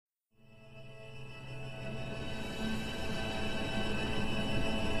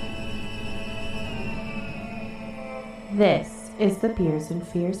This is the Beers and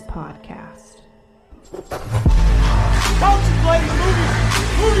Fears podcast. Contemplating movies.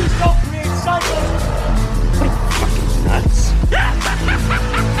 Movies don't create cycles. Fucking nuts.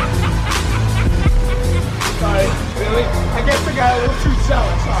 Sorry, really? I guess I got a little too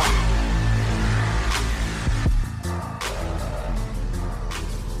zealous, huh?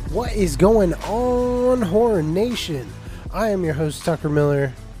 What is going on, Horror Nation? I am your host, Tucker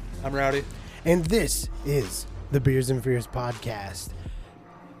Miller, I'm Rowdy. and this is the Beers and Fears podcast.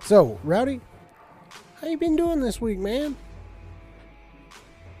 So, Rowdy, how you been doing this week, man?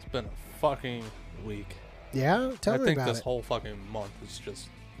 It's been a fucking week. Yeah? Tell I me think about this it. whole fucking month has just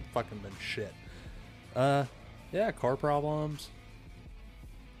fucking been shit. Yeah, car problems,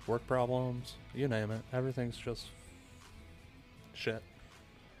 work problems, you name it. Everything's just shit.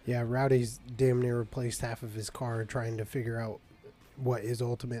 Yeah, Rowdy's damn near replaced half of his car trying to figure out what is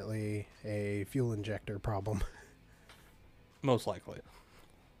ultimately a fuel injector problem. Most likely.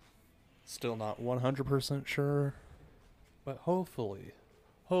 Still not 100% sure, but hopefully,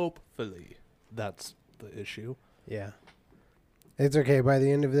 that's the issue. Yeah. It's okay. By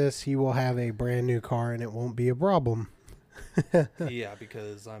the end of this, he will have a brand new car and it won't be a problem. Yeah,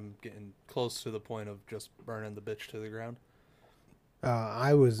 because I'm getting close to the point of just burning the bitch to the ground.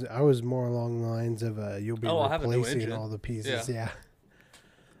 I was more along the lines of you'll be I'll have a new replacing engine. all the pieces. Yeah. Yeah.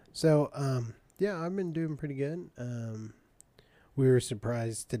 So yeah, I've been doing pretty good. We were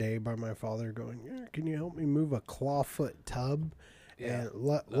surprised today by my father going, yeah, "Can you help me move a clawfoot tub?" Yeah. And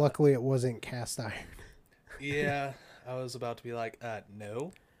luckily it wasn't cast iron. Yeah, I was about to be like,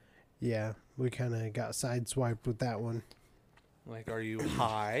 no. Yeah, we kind of got sideswiped with that one. Like, are you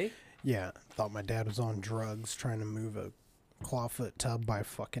high? Yeah, thought my dad was on drugs trying to move a clawfoot tub by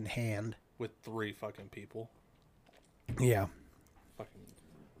fucking hand. With 3 fucking people. Yeah. Fucking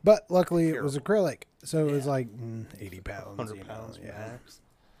But luckily it was acrylic, so it was Yeah. like 80 pounds. 100 you know, pounds yeah. max.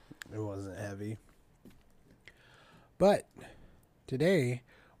 It wasn't heavy. But today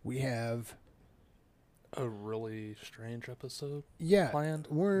we have A really strange episode. yeah, Planned?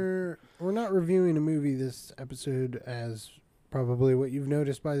 we're not reviewing a movie this episode, as probably what you've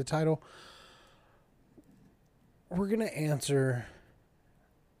noticed by the title. We're going to answer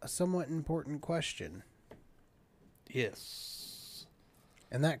a somewhat important question. Yes.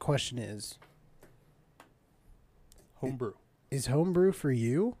 And that question is Homebrew. Is homebrew for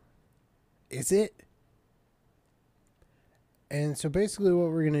you? Is it? And so basically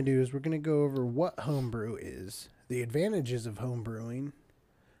what we're going to do is we're going to go over what homebrew is, the advantages of homebrewing,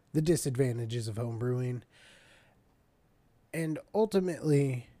 the disadvantages of homebrewing, and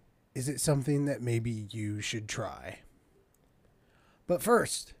ultimately, is it something that maybe you should try? But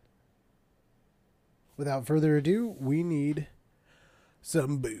first, without further ado, we need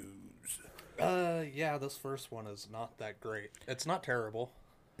some booze. Yeah, this first one is not that great. It's not terrible.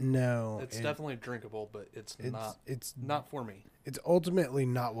 No. It's and definitely drinkable, but it's it's not for me. It's ultimately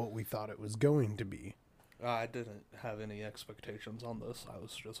not what we thought it was going to be. I didn't have any expectations on this. I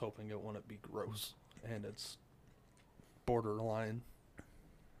was just hoping it wouldn't be gross. And it's borderline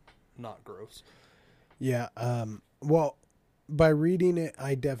not gross. Yeah, well, by reading it,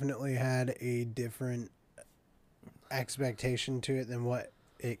 I definitely had a different expectation to it than what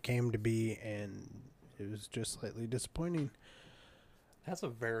it came to be, and it was just slightly disappointing. It has a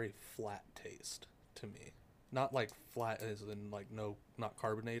very flat taste to me. Not like flat as in like not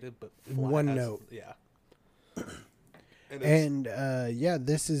carbonated, but flat One as, note. Yeah. And yeah,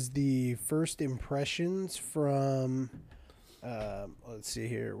 this is the first impressions from let's see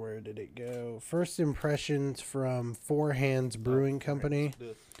here, where did it go? First impressions from Four Hands Brewing Company.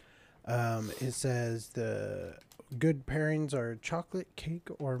 It says the good pairings are chocolate cake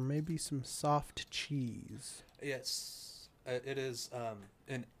or maybe some soft cheese. Yes. It is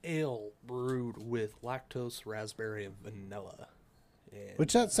an ale brewed with lactose, raspberry, and vanilla. And,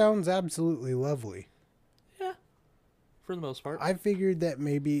 Which that sounds absolutely lovely. yeah, for the most part. I figured that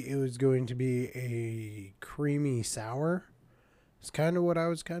maybe it was going to be a creamy sour. It's kind of what I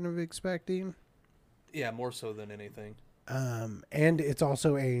was kind of expecting. Yeah, more so than anything. And it's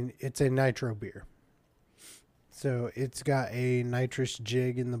also it's a nitro beer. So it's got a nitrous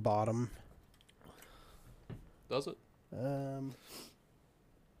jig in the bottom. Does it?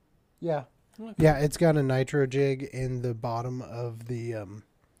 Yeah. Okay. Yeah, it's got a nitro jig in the bottom of the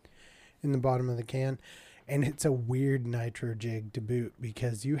can, and it's a weird nitro jig to boot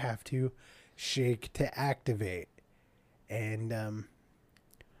because you have to shake to activate. And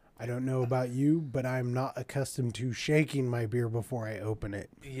I don't know about you, but I'm not accustomed to shaking my beer before I open it.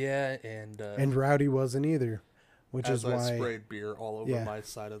 Yeah, and And Rowdy wasn't either. which As is I why sprayed beer all over Yeah. my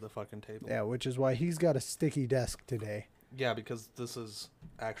side of the fucking table. yeah, which is why he's got a sticky desk today. Yeah, because this is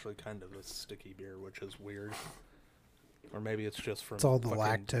actually kind of a sticky beer, which is weird. Or maybe it's just from It's all the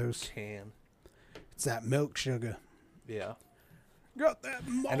fucking lactose. can. It's that milk sugar. Yeah. Got that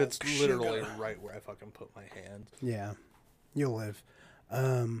milk And it's literally sugar. right where I fucking put my hand. Yeah, you'll live.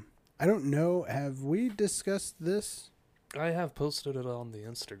 I don't know. Have we discussed this? I have posted it on the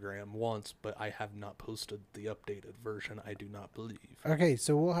Instagram once, but I have not posted the updated version, I do not believe. Okay,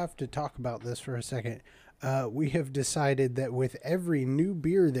 so we'll have to talk about this for a second. We have decided that with every new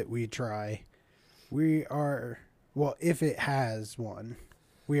beer that we try, we are, well, if it has one,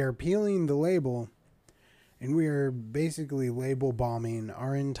 we are peeling the label and we are basically label bombing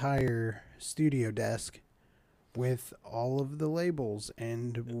our entire studio desk with all of the labels,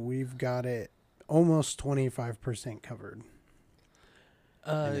 and we've got it almost 25% covered.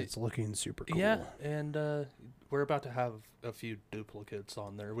 And it's looking super cool. Yeah, and we're about to have a few duplicates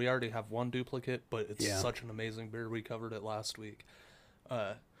on there. We already have one duplicate, but it's Yeah. such an amazing beer. We covered it last week.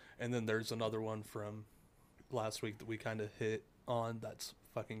 And then there's another one from last week that we kind of hit on that's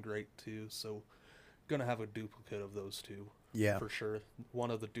fucking great too. So gonna have a duplicate of those two. Yeah. For sure.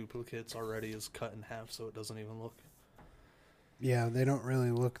 One of the duplicates already is cut in half, so it doesn't even look. Yeah, they don't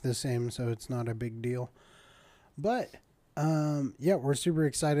really look the same, so it's not a big deal. But, yeah, we're super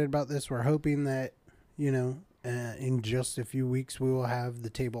excited about this. We're hoping that, in just a few weeks we will have the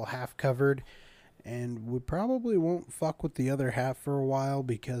table half covered. And we probably won't fuck with the other half for a while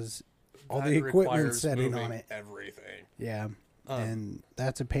because all That the equipment's requires setting moving on it. Everything. Yeah, and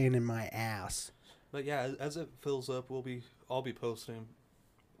that's a pain in my ass. But yeah, as it fills up, I'll be posting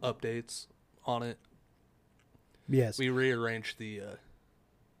updates on it. Yes. We rearranged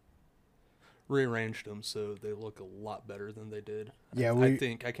them so they look a lot better than they did. Yeah, I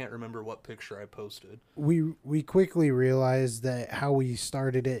think I can't remember what picture I posted. We quickly realized that how we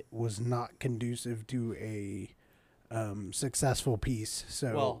started it was not conducive to a successful piece,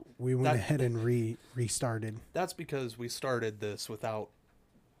 so Well, we went ahead and restarted. That's because we started this without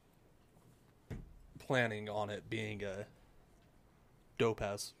planning on it being a dope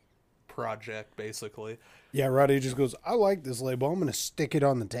ass project, basically. Yeah, Roddy just goes, I like this label. I'm going to stick it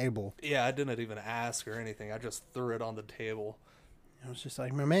on the table. Yeah, I didn't even ask or anything. I just threw it on the table. I was just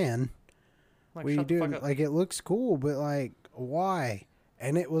like, my man, Like, what are you shut the fuck doing? up. Like, it looks cool, but like, why?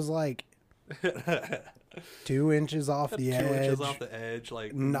 And it was like 2 inches off the 2 edge. inches off the edge,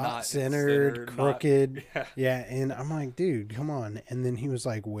 like Not centered, crooked. Yeah. Yeah, and I'm like, dude, come on. And then he was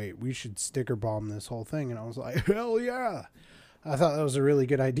like, wait, we should sticker bomb this whole thing. And I was like, hell yeah. I thought that was a really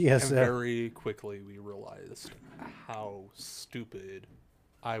good idea. And So very quickly we realized how stupid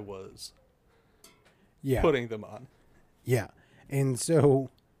I was yeah, putting them on. yeah. And so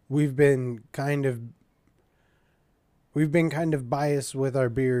we've been kind of biased with our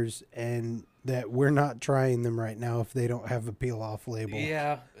beers, and that we're not trying them right now if they don't have a peel off label.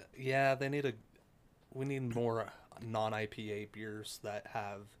 Yeah, we need more non-IPA beers that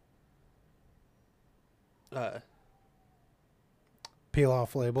have Peel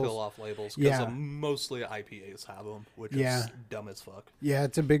off labels. peel off labels, because Yeah. mostly IPAs have them, which Yeah. is dumb as fuck. Yeah,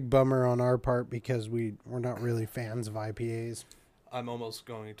 it's a big bummer on our part because we're not really fans of IPAs. I'm almost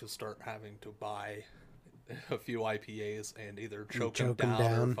going to start having to buy a few IPAs and either choke choke them 'em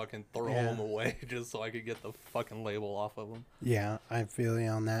down down. or fucking throw Yeah. them away just so I could get the fucking label off of them. Yeah, I feel you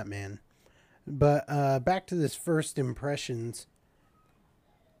on that, man. But back to this first impressions.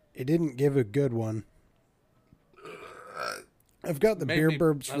 It didn't give a good one. I've got the beer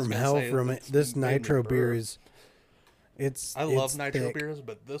burbs I was from gonna hell say, from it. it's This made me nitro beer burp. is. It's. I love it's nitro thick. beers,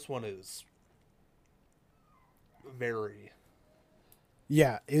 but this one is very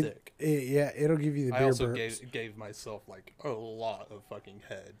Yeah, thick. yeah, it'll give you the I beer also burps. gave myself like a lot of fucking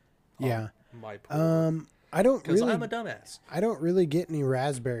head. Yeah. On my pour. I don't Because really. I'm a dumbass. I don't really get any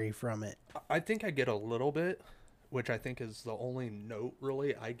raspberry from it. I think I get a little bit, which I think is the only note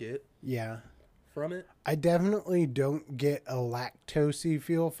really I get Yeah. from it. I definitely don't get a lactosey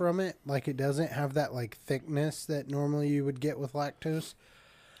feel from it. Like, it doesn't have that like thickness that normally you would get with lactose.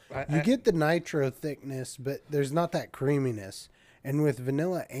 You get the nitro thickness, but there's not that creaminess. And with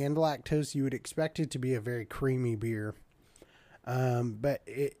vanilla and lactose, you would expect it to be a very creamy beer. But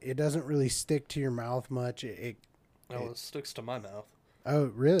it doesn't really stick to your mouth much. it sticks to my mouth. Oh,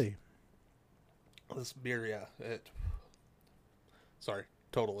 really? This beer, yeah. Sorry,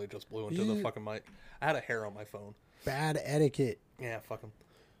 totally just blew into the fucking mic. I had a hair on my phone. Bad etiquette. Yeah, fuck 'em.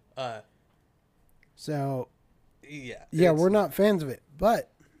 So, Yeah. yeah, we're not fans of it.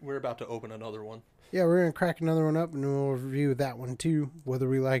 But, We're about to open another one. yeah, we're going to crack another one up and we'll review that one too, whether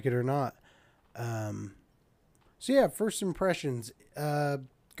we like it or not. So yeah, first impressions.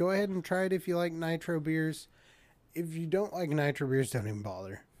 Go ahead and try it if you like nitro beers. If you don't like nitro beers, don't even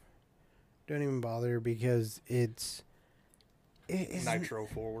bother. Don't even bother because it's Nitro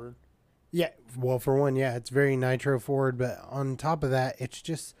forward. Yeah, well, for one, yeah, it's very nitro forward, but on top of that, it's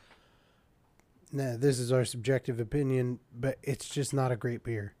just, this is our subjective opinion, but it's just not a great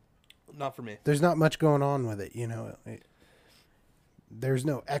beer. Not for me. There's not much going on with it, you know. There's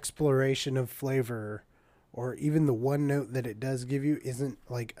no exploration of flavor, or even the one note that it does give you isn't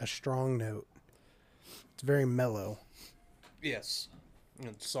like a strong note. It's very mellow. Yes.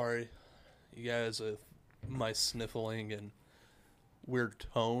 And sorry, you guys, if my sniffling and weird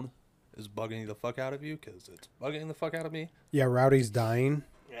tone is bugging the fuck out of you, because it's bugging the fuck out of me. Yeah, Rowdy's dying.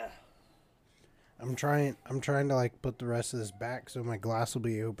 Yeah. I'm trying to like put the rest of this back so my glass will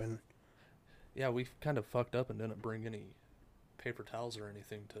be open. Yeah, we kind of fucked up and didn't bring any paper towels or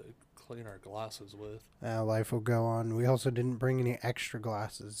anything to clean our glasses with. Life will go on. We also didn't bring any extra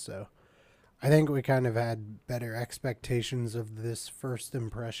glasses, so I think we kind of had better expectations of this first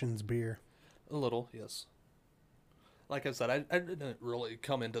impressions beer. A little, yes. Like I said, I didn't really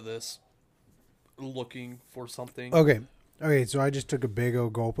come into this looking for something. Okay, so I just took a big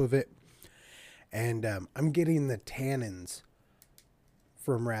old gulp of it, and I'm getting the tannins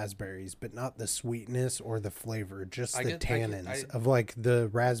from raspberries, but not the sweetness or the flavor, just the tannins of like the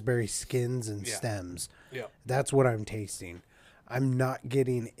raspberry skins and stems. Yeah. That's what I'm tasting. I'm not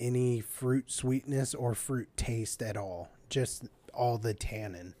getting any fruit sweetness or fruit taste at all. Just all the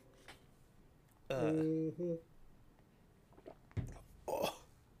tannin.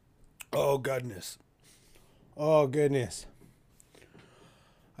 Oh goodness. Oh goodness.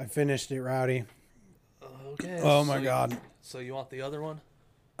 I finished it, Rowdy. Okay. Oh my God. So you want the other one?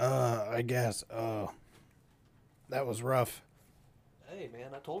 I guess. That was rough. Hey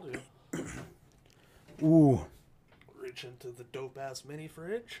man, I told you. Ooh. Reach into the dope ass mini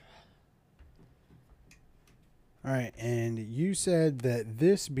fridge. All right, and you said that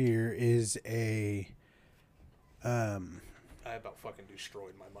this beer is a I about fucking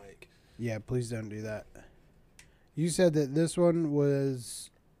destroyed my mic. Yeah, please don't do that. You said that this one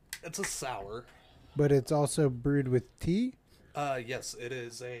was, It's a sour. but it's also brewed with tea? Yes, it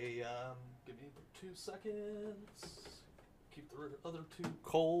is a give me 2 seconds. Keep the other two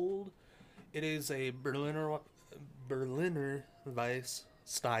cold. It is a Berliner Weiss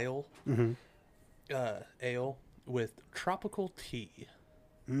style ale with tropical tea.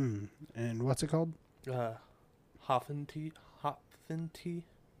 And what's it called? Hopfen tea.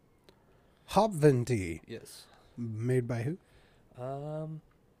 Hopfen tea. Yes. Made by who?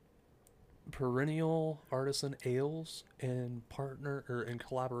 Perennial Artisan Ales in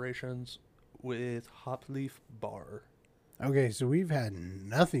collaborations with Hopleaf Bar. Okay, so we've had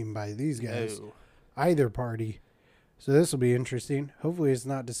nothing by these guys. No. Either party. So this will be interesting. Hopefully it's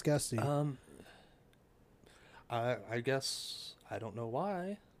not disgusting. I guess I don't know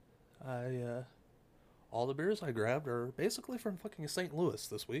why. All the beers I grabbed are basically from fucking St. Louis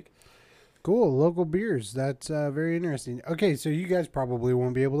this week. Cool, local beers. That's very interesting. Okay, so you guys probably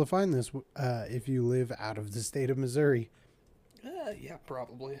won't be able to find this if you live out of the state of Missouri. Yeah,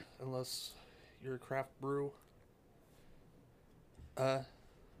 probably. Unless you're a craft brew.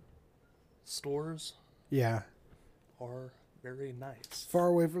 Stores Yeah. are very nice. Far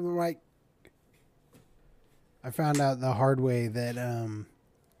away from the mic. I found out the hard way that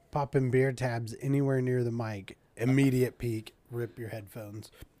popping beer tabs anywhere near the mic, immediate peak, rip your headphones.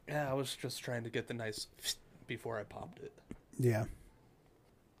 Yeah, I was just trying to get the nice before I popped it. Yeah.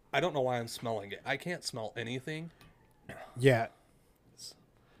 I don't know why I'm smelling it. I can't smell anything, Yeah.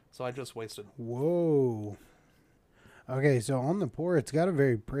 so I just wasted. Whoa. Okay, so on the pour, it's got a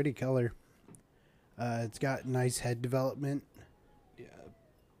very pretty color. It's got nice head development. Yeah.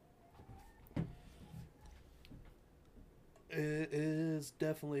 It is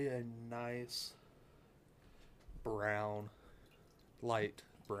definitely a nice brown, light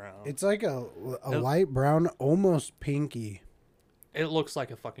brown. It's like a light brown, almost pinky. It looks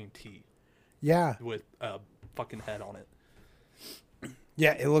like a fucking tea Yeah. with a fucking head on it.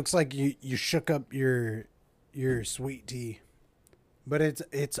 Yeah, it looks like you shook up your sweet tea. But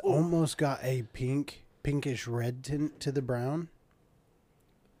it's almost got a pinkish red tint to the brown.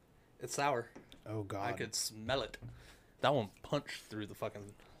 It's sour. Oh God. I could smell it. That one punched through the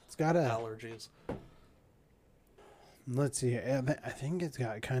fucking It's got a, allergies. let's see, I think it's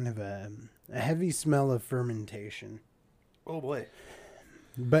got kind of a heavy smell of fermentation. Oh boy.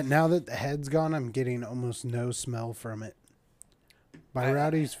 But now that the head's gone, I'm getting almost no smell from it. By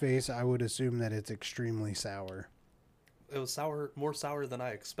Rowdy's face, I would assume that it's extremely sour. It was sour, more sour than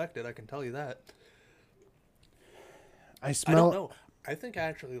I expected, I can tell you that. I smell. don't know. I think I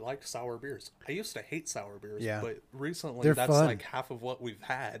actually like sour beers. I used to hate sour beers, Yeah. but recently They're that's fun. like half of what we've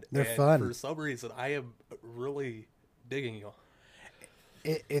had. They're and fun. For some reason, I am really digging you.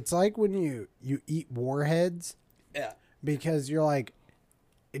 It's like when you eat Warheads Yeah. because you're like,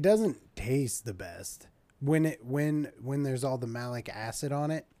 it doesn't taste the best when there's all the malic acid on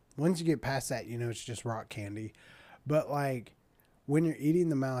it. Once you get past that, it's just rock candy. But like when you're eating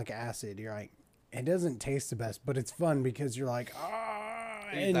the malic acid, you're like, it doesn't taste the best, but it's fun because you're like,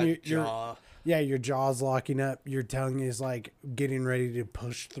 and That you're jaw. yeah, your jaw's locking up, your tongue is like getting ready to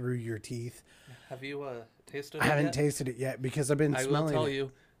push through your teeth. Have you tasted it I haven't yet? tasted it yet because I've been smelling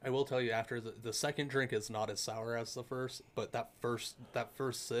it. I will tell you after the second drink is not as sour as the first, but that first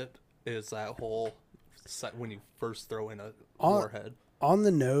sip is that whole when you first throw in a Warhead. On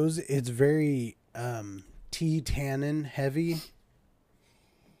the nose, it's very tea tannin heavy.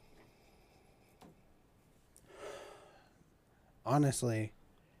 Honestly,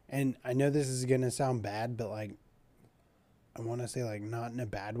 and I know this is gonna sound bad, but like, I want to say like not in a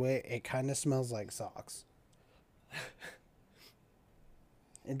bad way. It kind of smells like socks.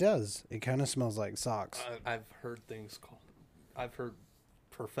 It does. It kind of smells like socks. I've heard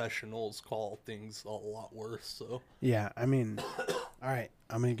professionals call things a lot worse. So Yeah, I mean, all right,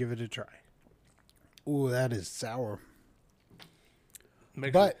 I'm gonna give it a try. Ooh, that is sour.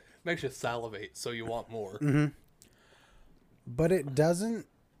 makes you salivate, so you want more. But it doesn't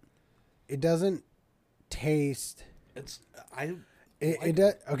taste. It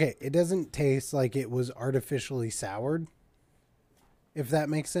doesn't taste like it was artificially soured. If that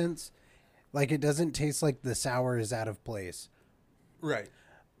makes sense. Like it doesn't taste like the sour is out of place. Right.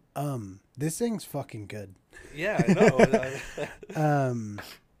 This thing's fucking good. Yeah, I know.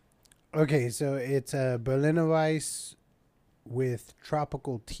 Okay, so it's a Berliner Weiss with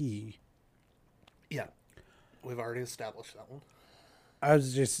tropical tea. Yeah. We've already established that one. I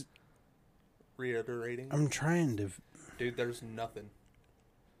was just Reiterating. I'm trying to. Dude, there's nothing.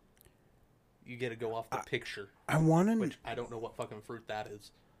 You get to go off the picture, I want to. which I don't know what fucking fruit that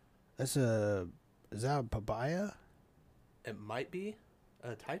is. Is that a papaya? It might be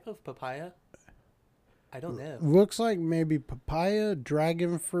a type of papaya. I don't know. Looks like maybe papaya,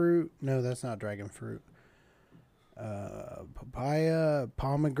 dragon fruit. No, that's not dragon fruit. Papaya,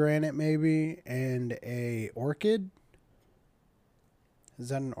 pomegranate maybe, and a orchid. Is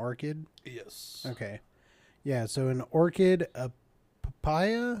that an orchid? Yes. Okay. Yeah, so an orchid, a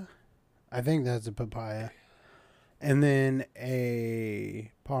papaya. I think that's a papaya. And then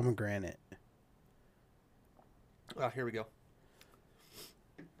a pomegranate. Here we go.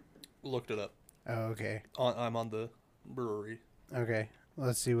 Looked it up. Oh, okay. I'm on the brewery. Okay.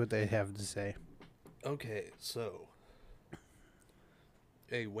 Let's see what they have to say. Okay, so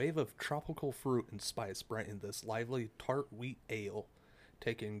a wave of tropical fruit and spice brightened this lively tart wheat ale,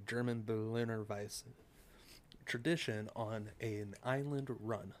 taking German Berliner Weiss tradition on an island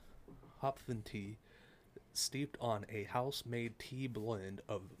run. Hopfen tea, steeped on a house-made tea blend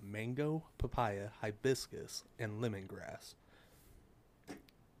of mango, papaya, hibiscus, and lemongrass.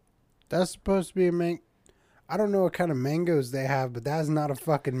 That's supposed to be a I don't know what kind of mangoes they have, but that's not a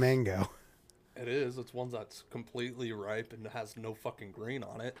fucking mango. It is. It's one that's completely ripe and has no fucking green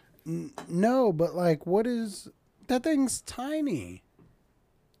on it. No, but like, what is... That thing's tiny.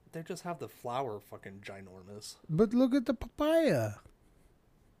 They just have the flower fucking ginormous. But look at the papaya.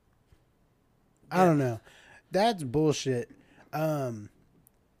 I don't know. That's bullshit. I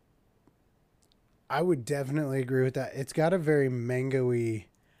would definitely agree with that. It's got a very mango-y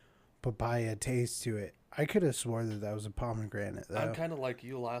papaya taste to it. I could have swore that was a pomegranate, though. I'm kind of like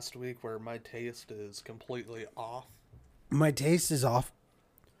you last week where my taste is completely off. My taste is off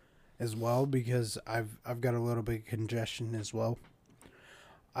as well because I've got a little bit of congestion as well.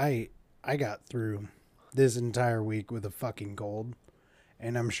 I got through this entire week with a fucking cold,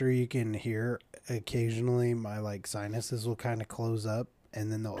 and I'm sure you can hear occasionally my like sinuses will kind of close up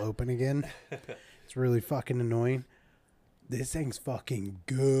and then they'll open again. It's really fucking annoying. This thing's fucking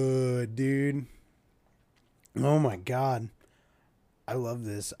good, dude. Oh my god. I love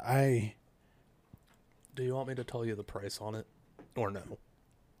this. Do you want me to tell you the price on it? Or no?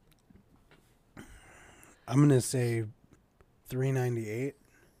 I'm going to say $3.98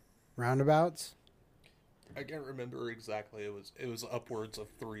 roundabouts. I can't remember exactly. It was upwards of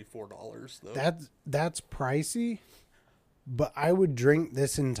 $3-4 though. That's pricey, but I would drink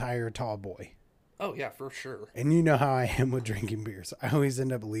this entire tall boy. Oh yeah, for sure. And you know how I am with drinking beers. I always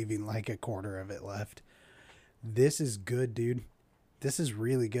end up leaving like a quarter of it left. This is good, dude. This is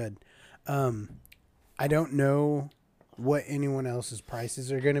really good. I don't know what anyone else's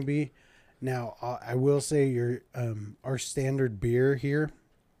prices are going to be. Now, I will say our standard beer here.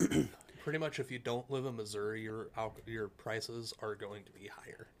 Pretty much, if you don't live in Missouri, your prices are going to be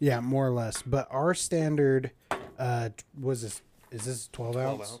higher. Yeah, more or less. But our standard is this 12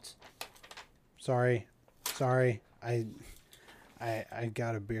 ounce? Sorry. I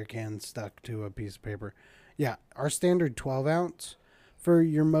got a beer can stuck to a piece of paper. Yeah, our standard 12 ounce for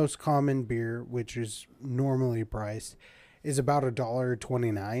your most common beer, which is normally priced, is about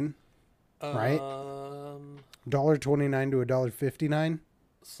 $1.29. Right? $1.29 to $1.59.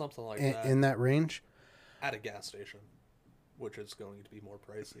 Something like that. In that range. At a gas station, which is going to be more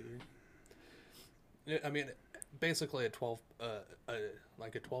pricey. I mean, basically a 12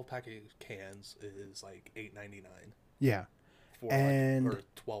 pack of cans is like $8.99. Yeah. Or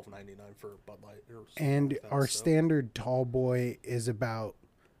 $12.99 for Bud Light. And like our standard tall boy is about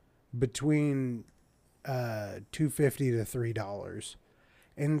between $2.50 to $3.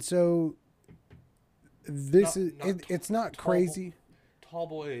 And so it's not crazy. Tall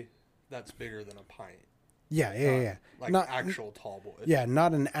boy that's bigger than a pint. Yeah. Like not actual tall boy. Yeah,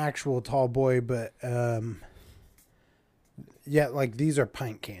 not an actual tall boy, but yeah, like these are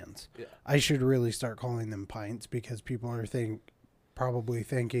pint cans. Yeah. I should really start calling them pints because people are probably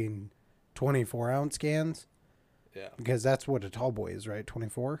thinking 24-ounce cans. Yeah. Because that's what a tall boy is, right?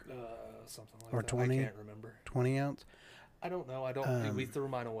 24? Something like or that. 20? I can't remember. 20 ounce? I don't know. We threw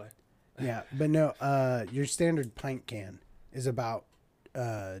mine away. Yeah, but no, your standard pint can is about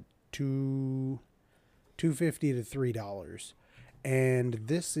 $2.50 to $3, and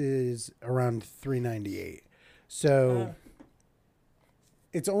this is around $3.98. So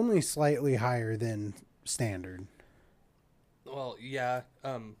it's only slightly higher than standard. Well, yeah.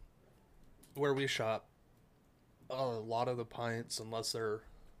 Where we shop, a lot of the pints, unless they're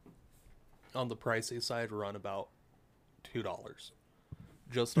on the pricey side, run about $2,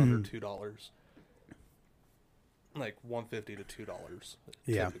 just under $2. Like $1.50 to $2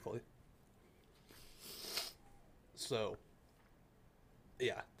 typically. So,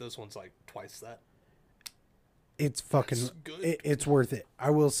 yeah, this one's like twice that. It's fucking good. It's worth it. I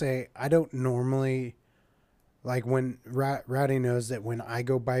will say I don't normally like when Rowdy knows that when I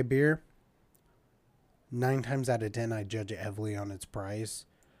go buy beer, 9 times out of 10 I judge it heavily on its price.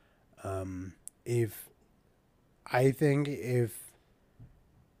 If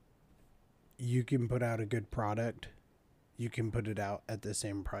you can put out a good product, you can put it out at the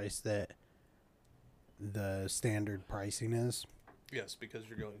same price that the standard pricing is. Yes, because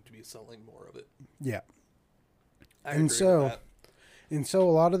you're going to be selling more of it. Yeah. I agree with that. And so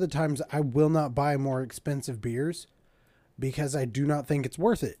a lot of the times I will not buy more expensive beers because I do not think it's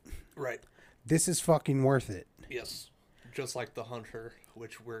worth it. Right. This is fucking worth it. Yes. Just like the Hunter,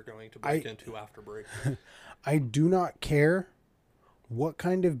 which we're going to break into after break. I do not care what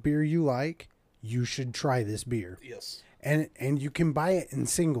kind of beer you like. You should try this beer. Yes. And you can buy it in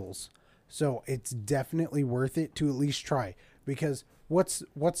singles. So it's definitely worth it to at least try. Because what's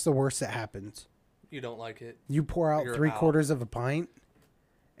the worst that happens? You don't like it. You pour out You're 3/4 of a pint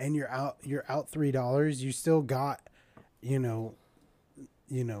and you're out $3. You still got, an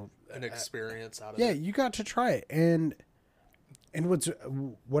experience out of it. Yeah, you got to try it. And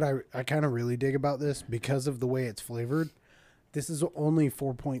what I kind of really dig about this, because of the way it's flavored, this is only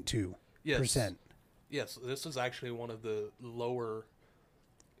 4.2%. Yes, this is actually one of the lower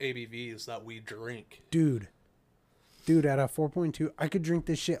ABVs that we drink. Dude, at a 4.2, I could drink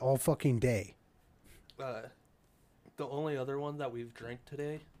this shit all fucking day. The only other one that we've drank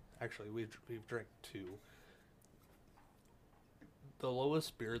today, actually we've drank 2. The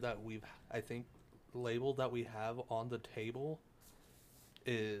lowest beer that we've, I think, labeled that we have on the table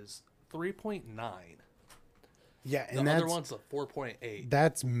is 3.9. Yeah, and the other one's a 4.8.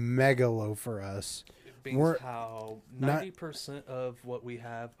 That's mega low for us. Being how 90% of what we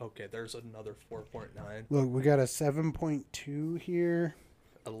have. Okay, there's another 4.9. Look, we got a 7.2 here.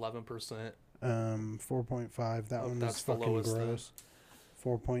 11%. 4.5. That one was fucking gross.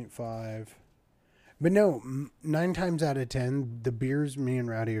 4.5. But no, 9 times out of 10, the beers me and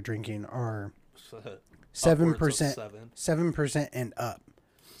Rowdy are drinking are 7%, 7% and up.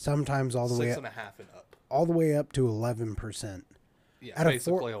 Sometimes all the way up. 6.5 and up. All the way up to 11%. Yeah,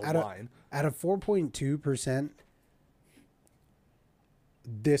 basically a wine. At a 4.2%,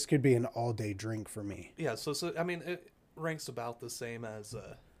 this could be an all-day drink for me. Yeah, so I mean, it ranks about the same as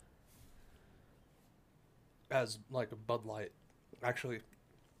like a Bud Light. Actually,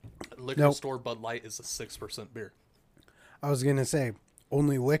 liquor store Bud Light is a 6% beer. I was gonna say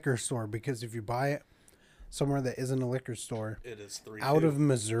only liquor store, because if you buy it somewhere that isn't a liquor store, it is 3.2. Out of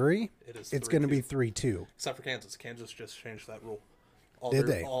Missouri, it's going to be 3.2. Except for Kansas. Kansas just changed that rule. Did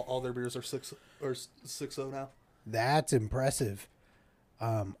they? All their beers are 6.0 now. That's impressive.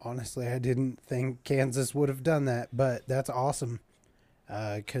 Honestly, I didn't think Kansas would have done that, but that's awesome.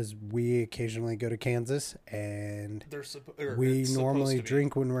 Because we occasionally go to Kansas, and we normally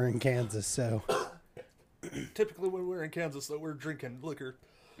drink when we're in Kansas. So typically when we're in Kansas, though, we're drinking liquor.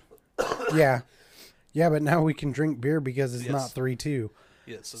 yeah, but now we can drink beer because it's not 3.2.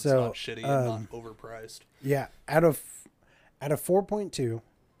 Yes, it's so, not shitty and not overpriced. Yeah, out of 4.2,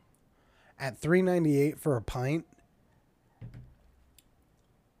 at $3.98 for a pint,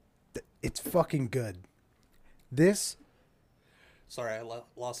 it's fucking good. This. Sorry, I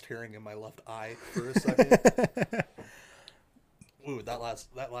lost hearing in my left eye for a second. Ooh, that last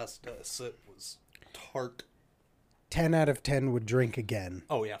sip was tart. 10 out of 10 would drink again.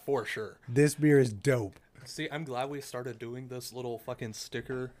 Oh yeah, for sure. This beer is dope. See, I'm glad we started doing this little fucking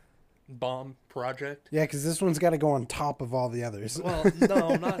sticker bomb project. Yeah, because this one's got to go on top of all the others. Well,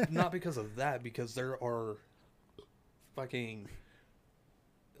 no, not because of that. Because there are fucking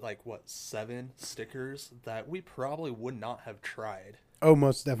 7 stickers that we probably would not have tried. Oh,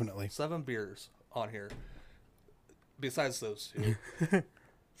 most definitely. 7 beers on here. Besides those 2,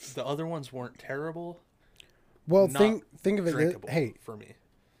 the other ones weren't terrible. Well, think of it. Hey, for me,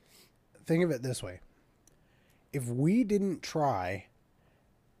 think of it this way: if we didn't try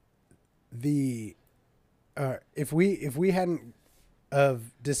the, if we hadn't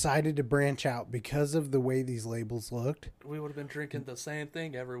decided to branch out because of the way these labels looked, we would have been drinking the same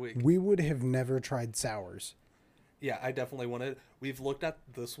thing every week. We would have never tried sours. Yeah, I definitely wanted. We've looked at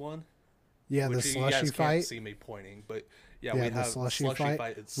this one. Yeah, the slushy you guys fight. Can't see me pointing, but yeah, we the have slushy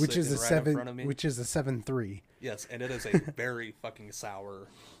fight, it's which is a right 7, in front of me. which is a 7.3. Yes, and it is a very fucking sour,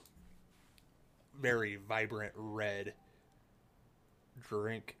 very vibrant red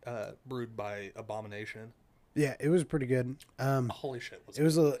drink, brewed by Abomination. Yeah, it was pretty good. Holy shit! It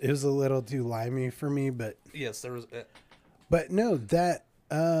was a little too limey for me, but yes, there was. But no, that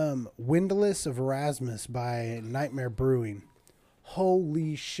Windless of Erasmus by Nightmare Brewing.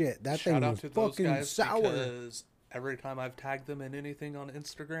 Holy shit, that thing was fucking sour. Because every time I've tagged them in anything on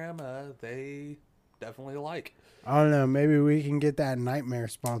Instagram, they definitely like. I don't know, maybe we can get that Nightmare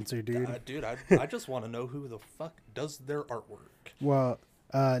sponsor, dude. Dude, I just want to know who the fuck does their artwork. Well,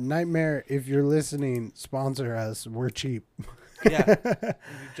 Nightmare, if you're listening, sponsor us. We're cheap. Yeah, you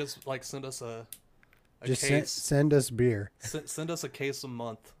just send us a case. Send us beer. Send us a case a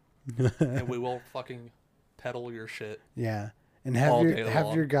month, and we will fucking peddle your shit. Yeah. And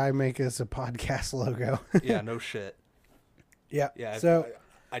have your guy make us a podcast logo. Yeah, no shit. Yeah. Yeah. So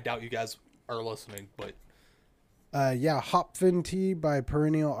I doubt you guys are listening, but Hopfin Tea by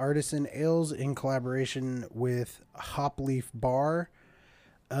Perennial Artisan Ales in collaboration with Hopleaf Bar.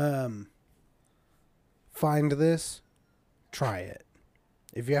 Find this, try it.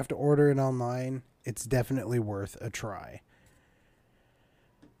 If you have to order it online, it's definitely worth a try.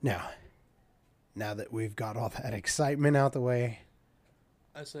 Now that we've got all that excitement out the way,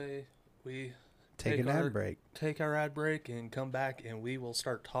 I say we take an ad break. Take our ad break and come back, and we will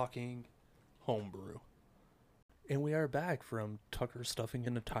start talking homebrew. And we are back from Tucker stuffing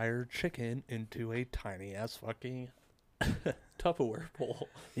an entire chicken into a tiny ass fucking Tupperware bowl.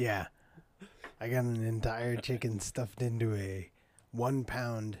 Yeah, I got an entire chicken stuffed into a 1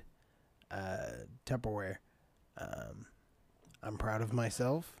 pound Tupperware. I'm proud of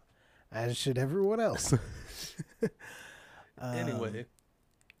myself. As should everyone else. Anyway.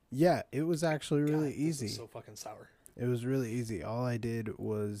 Yeah, it was actually really easy. This is so fucking sour. It was really easy. All I did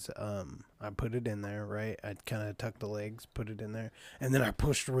was I put it in there, right? I kind of tucked the legs, put it in there, and then I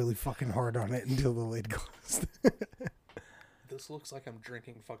pushed really fucking hard on it until the lid closed. This looks like I'm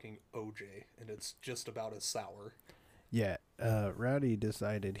drinking fucking OJ, and it's just about as sour. Yeah, Rowdy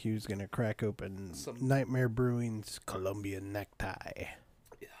decided he was going to crack open Nightmare Brewing's Colombian Necktie.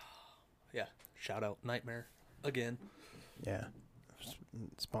 Yeah, shout out Nightmare again. Yeah,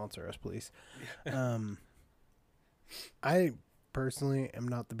 sponsor us, please. I personally am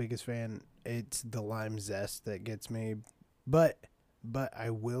not the biggest fan. It's the lime zest that gets me, but I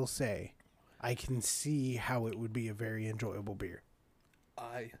will say, I can see how it would be a very enjoyable beer.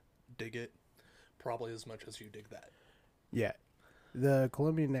 I dig it, probably as much as you dig that. Yeah, the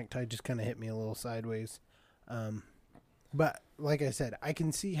Colombian Necktie just kind of hit me a little sideways. But like I said, I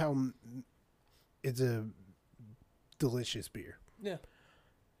can see how it's a delicious beer. Yeah.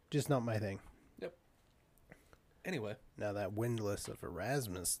 Just not my thing. Yep. Anyway. Now that Windless of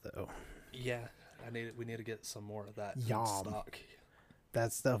Erasmus, though. Yeah. We need to get some more of that in stock.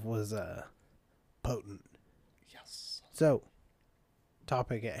 That stuff was potent. Yes. So,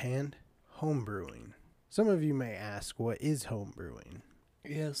 topic at hand, home brewing. Some of you may ask, what is home brewing?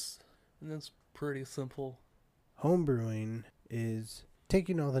 Yes, and that's pretty simple. Homebrewing is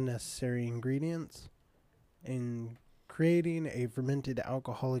taking all the necessary ingredients and creating a fermented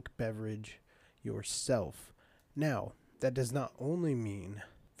alcoholic beverage yourself. Now, that does not only mean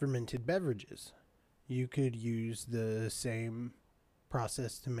fermented beverages. You could use the same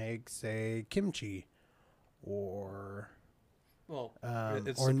process to make, say, kimchi, or Well, um,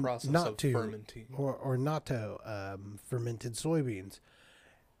 it's or the process of natto, fermenting. or natto, fermented soybeans.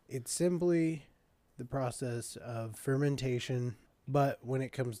 It's simply the process of fermentation. But when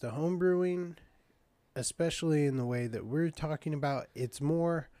it comes to home brewing, especially in the way that we're talking about, it's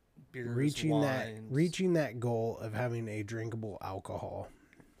more Beers, reaching wines, that goal of having a drinkable alcohol.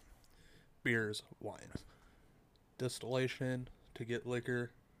 beers, wines. Distillation to get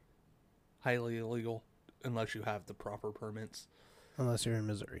liquor, highly illegal unless you have the proper permits. Unless you're in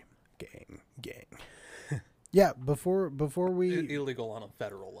Missouri. Gang. Yeah, before we Illegal on a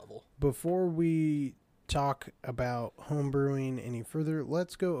federal level. before we talk about home brewing any further,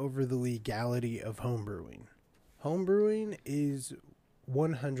 let's go over the legality of home brewing. Home brewing is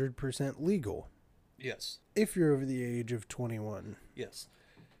 100% legal Yes, if you're over the age of 21. yes.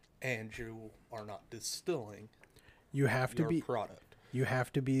 And you are not distilling You have to your be product. you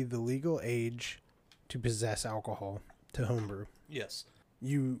have to be the legal age to possess alcohol to homebrew. Yes,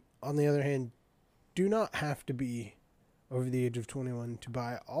 You, on the other hand, do not have to be over the age of 21 to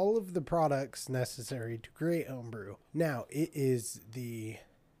buy all of the products necessary to create homebrew. Now, it is the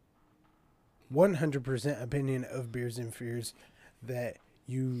 100% opinion of Beers and Fears that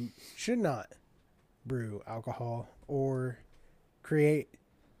you should not brew alcohol or create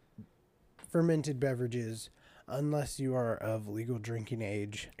fermented beverages unless you are of legal drinking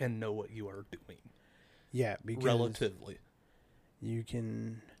age. and know what you are doing. Yeah, because Relatively. you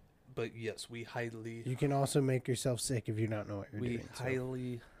can But yes, we highly also make yourself sick if you don't know what you're we doing. so.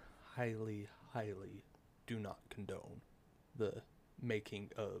 highly do not condone the making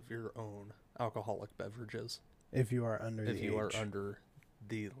of your own alcoholic beverages If you are under if the you age. are under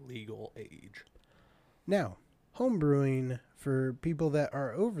the legal age. Now, home brewing for people that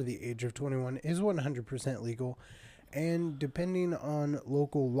are over the age of 21 is 100% legal, and depending on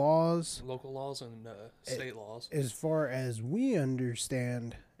local laws, Local laws and state laws. as far as we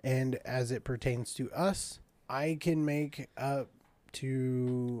understand and as it pertains to us, I can make up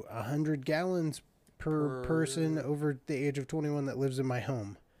to 100 gallons per person over the age of 21 that lives in my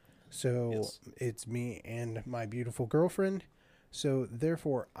home. So Yes. it's me and my beautiful girlfriend. So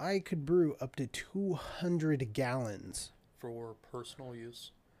therefore, I could brew up to 200 gallons For personal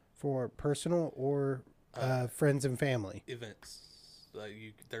use, for personal or friends and family. events.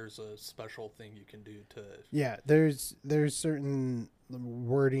 There's a special thing you can do to. Yeah, there's certain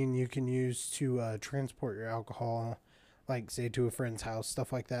wording you can use to transport your alcohol, like say to a friend's house,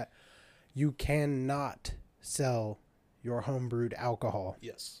 stuff like that. You cannot sell your homebrewed alcohol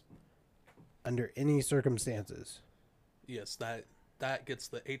Yes, under any circumstances. yes. That gets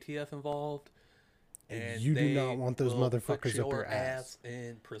the ATF involved, and You do they not want those will motherfuckers put up your ass.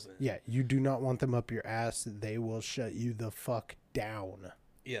 in prison. Yeah, you do not want them up your ass. They will shut you the fuck down.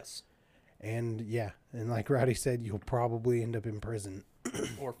 Yes, And yeah, and like Rowdy said, you'll probably end up in prison.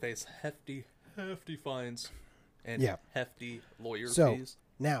 or face hefty fines and Yeah. hefty lawyer So fees.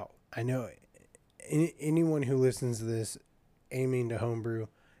 now I know anyone who listens to this aiming to homebrew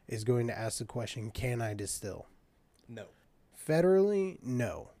is going to ask the question, can I distill? No. Federally,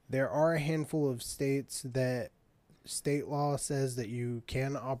 no. There are a handful of states that state law says that you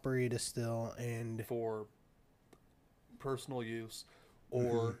can operate a still, and For personal use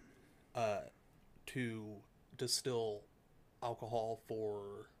or to distill alcohol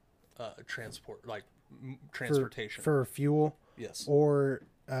for transport, like transportation. for fuel Yes. or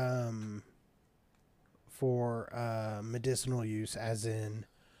for medicinal use, as in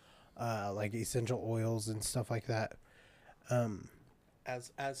like essential oils and stuff like that.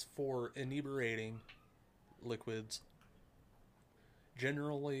 As for inebriating liquids,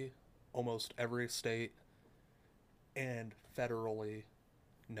 generally almost every state and federally,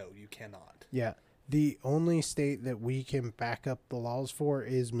 no, you cannot. Yeah. The only state that we can back up the laws for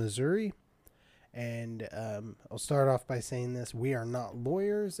is Missouri. And I'll start off by saying this. We are not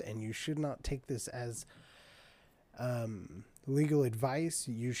lawyers, and you should not take this as legal advice.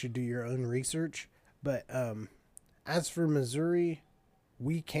 You should do your own research. But as for Missouri,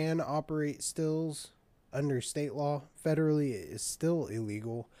 we can operate stills under state law. Federally, it is still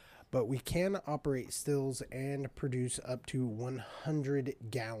illegal. But we can operate stills and produce up to 100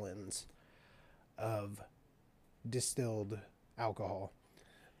 gallons of distilled alcohol.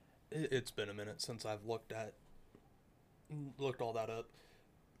 It's been a minute since I've looked all that up.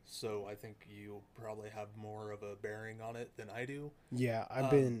 so I think you probably have more of a bearing on it than I do. Yeah, I've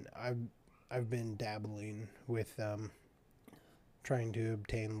been dabbling with trying to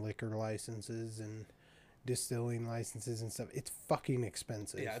obtain liquor licenses and distilling licenses and stuff. It's fucking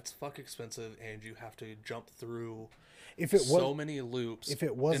expensive. Yeah, it's fuck expensive, and you have to jump through If it was so many loops if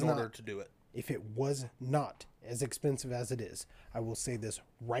it was in not- order to do it. If it was not as expensive as it is, I will say this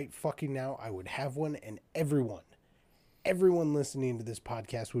right fucking now, I would have one, and everyone listening to this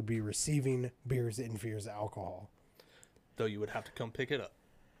podcast would be receiving Beers and Fears alcohol. Though you would have to come pick it up.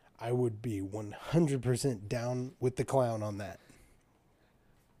 I would be 100% down with the clown on that.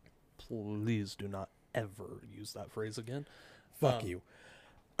 Please do not ever use that phrase again. Fuck you.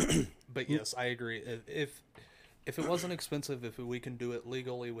 But yes, I agree. If it wasn't expensive, if we can do it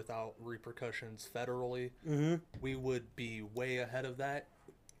legally without repercussions federally, we would be way ahead of that.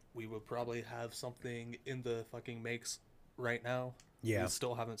 We would probably have something in the fucking makes right now. Yeah. We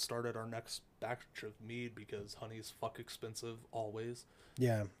still haven't started our next batch of mead because honey's fuck expensive always.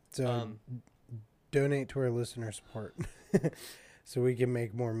 Yeah. So donate to our listener support so we can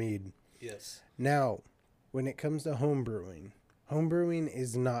make more mead. Yes. Now, when it comes to home brewing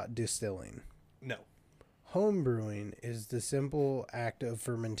is not distilling. No. Home brewing is the simple act of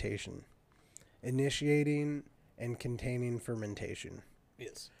fermentation, initiating and containing fermentation.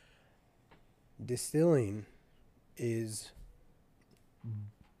 Yes. Distilling is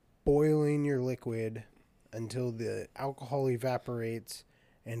boiling your liquid until the alcohol evaporates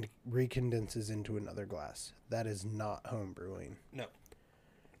and recondenses into another glass. That is not home brewing. No.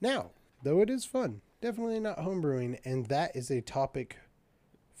 Now, though it is fun, definitely not home brewing, and that is a topic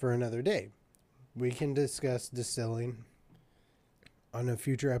for another day. We can discuss distilling on a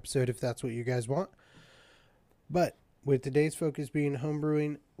future episode if that's what you guys want. But with today's focus being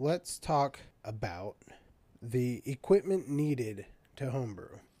homebrewing, let's talk about the equipment needed to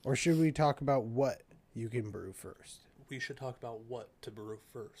homebrew. Or should we talk about what you can brew first? We should talk about what to brew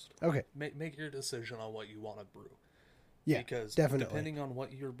first. Okay. Make your decision on what you want to brew. Yeah, because definitely. depending on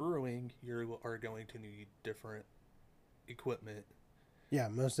what you're brewing, you are going to need different equipment. Yeah,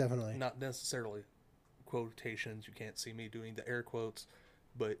 most definitely. Not necessarily quotations. You can't see me doing the air quotes,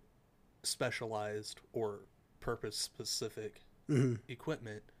 but specialized or purpose-specific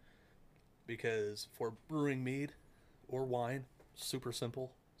equipment. Because for brewing mead or wine, super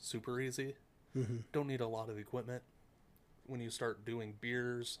simple, super easy. Don't need a lot of equipment. When you start doing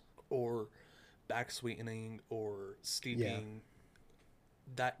beers or back sweetening or steeping,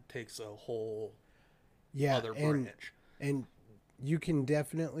 that takes a whole other branch. And you can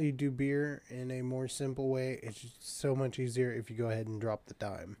definitely do beer in a more simple way. It's just so much easier if you go ahead and drop the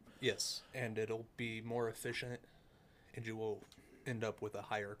dime. Yes, and it'll be more efficient, and you will end up with a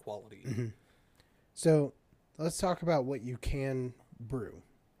higher quality. So let's talk about what you can brew,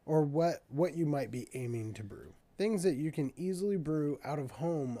 or what you might be aiming to brew. Things that you can easily brew out of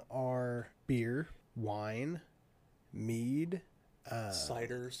home are beer, wine, mead,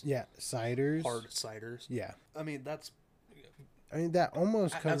 Ciders. Yeah, ciders. Hard ciders. Yeah. I mean, that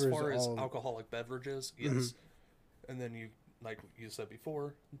almost covers as far as all. alcoholic beverages, yes. And then you, like you said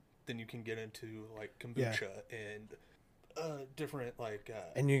before, then you can get into like kombucha and different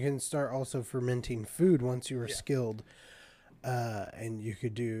And you can start also fermenting food once you are skilled. And you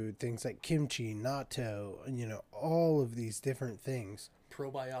could do things like kimchi, natto, all of these different things.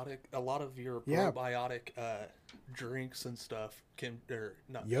 probiotic. A lot of your probiotic drinks and stuff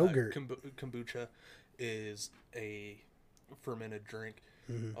yogurt. Kombucha is a fermented drink.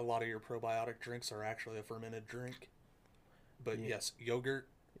 A lot of your probiotic drinks are actually a fermented drink. But yes, yogurt.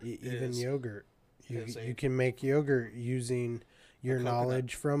 Even yogurt. You can make yogurt using your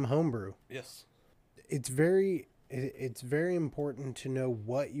knowledge from homebrew. Yes. It's very important to know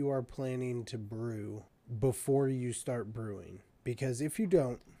what you are planning to brew before you start brewing. Because if you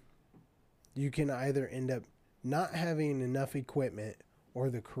don't, you can either end up not having enough equipment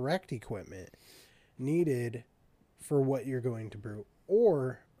or the correct equipment needed for what you're going to brew.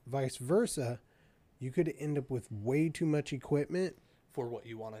 Or vice versa, you could end up with way too much equipment for what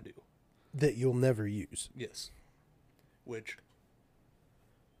you want to do that you'll never use. Yes. Which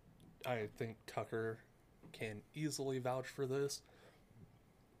I think Tucker can easily vouch for this.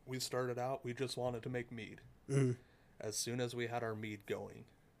 We started out, we just wanted to make mead. As soon as we had our mead going,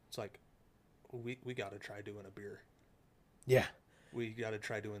 it's like, we got to try doing a beer. Yeah. We got to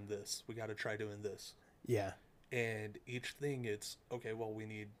try doing this. We got to try doing this. Yeah. And each thing, it's, okay, well, we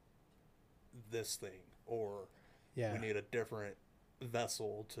need this thing. Or we need a different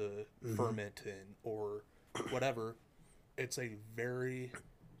vessel to ferment in. Or whatever. It's a very,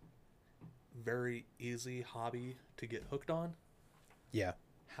 very easy hobby to get hooked on. Yeah.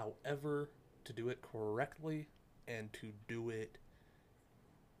 However, to do it correctly and to do it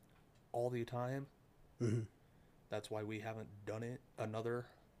all the time, that's why we haven't done it another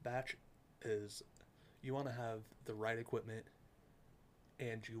batch, is you want to have the right equipment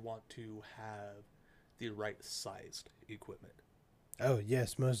and you want to have the right sized equipment. Oh,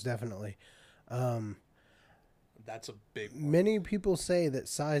 yes, most definitely. That's a big one. Many people say that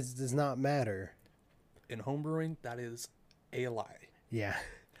size does not matter. In homebrewing, that is a lie. Yeah.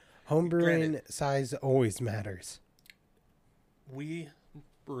 Homebrewing Granted. size always matters. We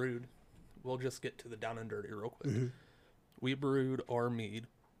brewed, we'll just get to the down and dirty real quick. We brewed our mead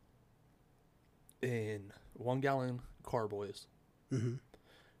in 1 gallon carboys.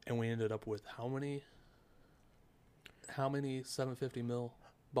 And we ended up with how many 750 ml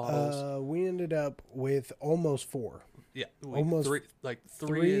bottles? We ended up with almost 4. Yeah, almost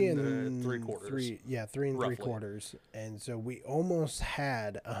three and 3/4. 3 and roughly. 3/4. And so we almost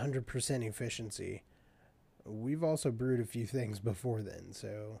had 100% efficiency. We've also brewed a few things before then,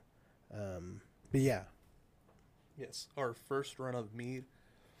 so but yeah. Yes, our first run of mead,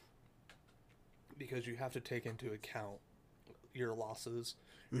 because you have to take into account your losses.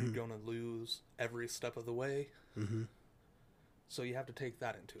 You're going to lose every step of the way. So you have to take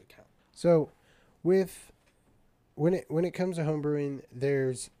that into account. So with when it comes to homebrewing,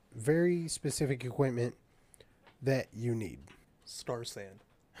 there's very specific equipment that you need. Star sand.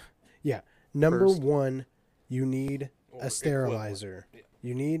 Yeah. Number First. 1, you need Or a sterilizer. equivalent.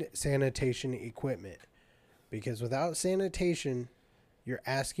 You need sanitation equipment. Because without sanitation, you're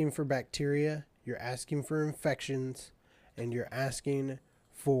asking for bacteria, you're asking for infections, and you're asking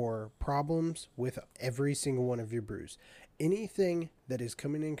for problems with every single one of your brews. Anything that is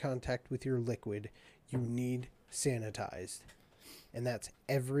coming in contact with your liquid, you need sanitized. And that's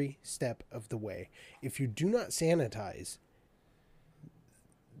every step of the way. If you do not sanitize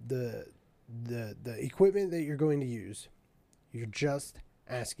the equipment that you're going to use, you're just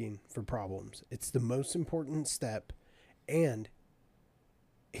asking for problems. It's the most important step, and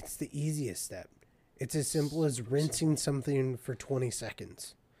it's the easiest step. It's as simple as rinsing something for 20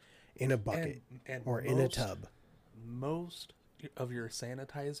 seconds in a bucket And or in a tub. Most of your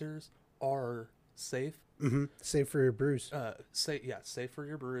sanitizers are safe. Safe for your brews. Safe for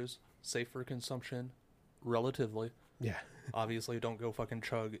your brews, safe for consumption, relatively. Yeah. Obviously, don't go fucking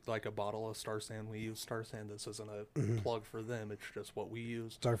chug like a bottle of Star Sand. We use Star Sand. This isn't a plug for them. It's just what we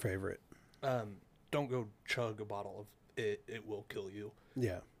use. It's our favorite. Don't go chug a bottle of it. It will kill you.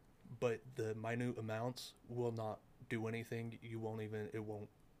 Yeah. But the minute amounts will not do anything. It won't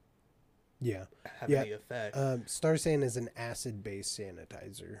Yeah. have Yeah. any effect. Star Sand is an acid-based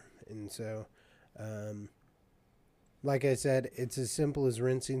sanitizer. And so, like I said, it's as simple as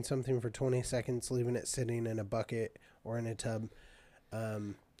rinsing something for 20 seconds, leaving it sitting in a bucket or in a tub.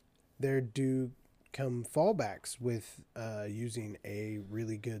 There do come fallbacks with using a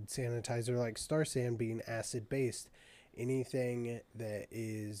really good sanitizer like Star Sand being acid-based. Anything that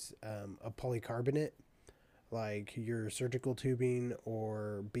is a polycarbonate, like your surgical tubing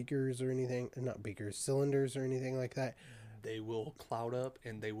or beakers or anything, not beakers, cylinders or anything like that, they will cloud up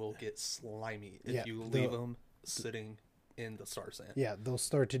and they will get slimy if Yeah, you leave them sitting in the Star Sand. yeah, they'll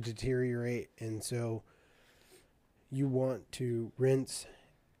start to deteriorate. And so you want to rinse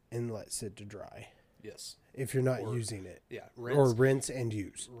and let sit to dry Yes. if you're not Or- using it. Yeah. Or rinse and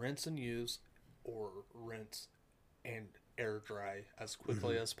use. Rinse and use, or rinse and air dry as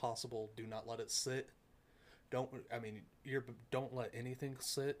quickly as possible. Do not let it sit. Don't let anything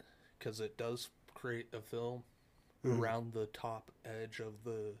sit, because it does create a film around the top edge of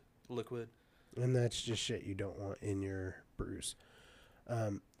the liquid. And that's just shit you don't want in your brews.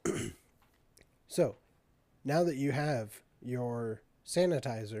 So, now that you have your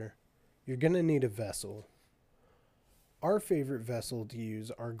sanitizer, you're going to need a vessel. Our favorite vessel to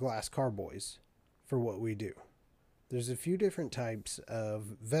use are glass carboys for what we do. There's a few different types of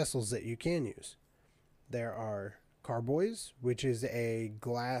vessels that you can use. There are carboys, which is a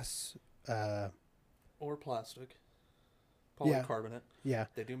glass... Or plastic. Yeah. Polycarbonate. yeah,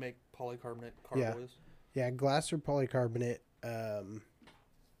 They do make polycarbonate Yeah. carboys. yeah, glass or polycarbonate.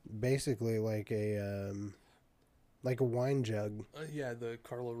 Basically like a wine jug. Yeah, the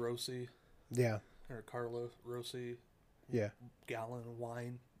Carlo Rossi Yeah, or Carlo Rossi yeah. gallon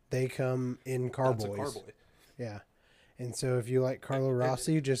wine. They come in That's a carboys. carboy. Yeah. And so if you like Carlo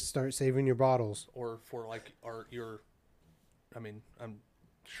Rossi, just start saving your bottles. Or for like I'm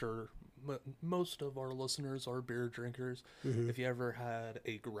sure most of our listeners are beer drinkers. If you ever had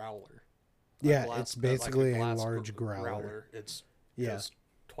a growler, Yeah, glass- it's basically a glass large growler. It's Yeah. just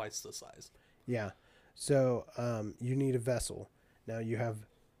twice the size. Yeah. So you need a vessel. Now you have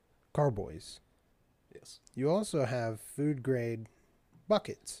carboys. Yes. You also have food grade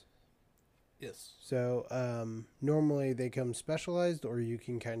buckets. Yes. So normally they come specialized, or you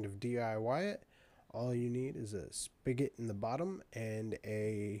can kind of DIY it. All you need is a spigot in the bottom and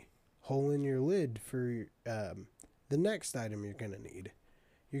a hole in your lid for the next item you're going to need.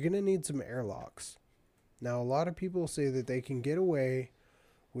 You're going to need some airlocks. Now, a lot of people say that they can get away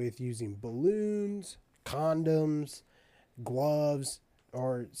with using balloons, condoms, gloves,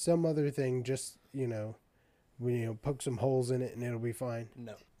 or some other thing, just, poke some holes in it and it'll be fine.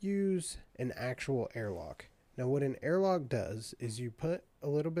 No. Use an actual airlock. Now, what an airlock does is you put a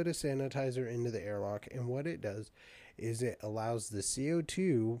little bit of sanitizer into the airlock, and what it does is it allows the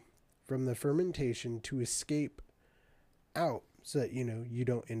CO2 from the fermentation to escape out so that, you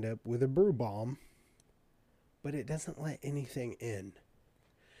don't end up with a brew bomb, but it doesn't let anything in.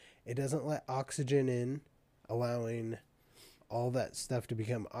 It doesn't let oxygen in, allowing all that stuff to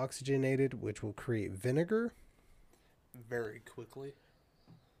become oxygenated, which will create vinegar. Very quickly.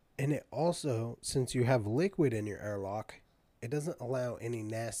 And it also, since you have liquid in your airlock, it doesn't allow any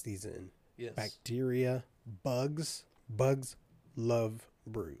nasties in. Yes. Bacteria, bugs. Bugs love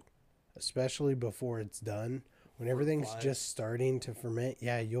brew, especially before it's done. When everything's Flies. just starting to ferment,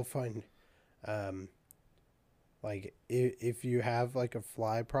 yeah, you'll find, if you have like a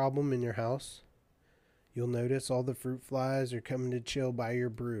fly problem in your house, you'll notice all the fruit flies are coming to chill by your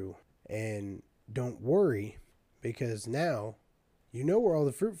brew. And don't worry, because now you know where all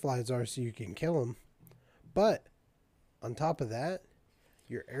the fruit flies are, so you can kill them. But on top of that,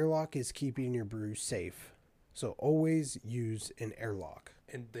 your airlock is keeping your brew safe. So always use an airlock.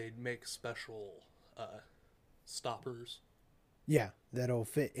 And they'd make special stoppers. Yeah, that'll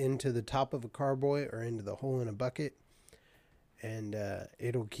fit into the top of a carboy or into the hole in a bucket. And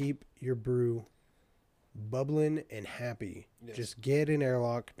it'll keep your brew bubbling and happy. Yes. Just get an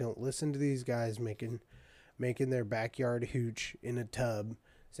airlock. Don't listen to these guys making their backyard hooch in a tub,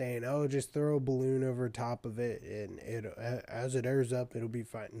 saying, "Oh, just throw a balloon over top of it, and as it airs up, it'll be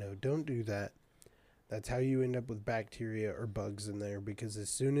fine." No, don't do that. That's how you end up with bacteria or bugs in there, because as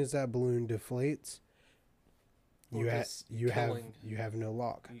soon as that balloon deflates, you have no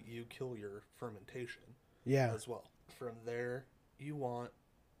lock. You kill your fermentation. Yeah. As well. From there, you want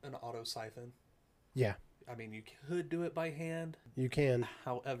an auto siphon. Yeah. I mean, you could do it by hand. You can.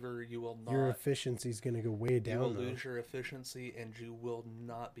 However, you will not. Your efficiency is going to go way down. You will though. lose your efficiency, and you will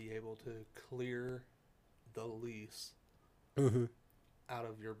not be able to clear the lease out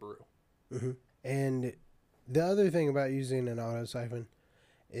of your brew. Mm-hmm. And the other thing about using an auto siphon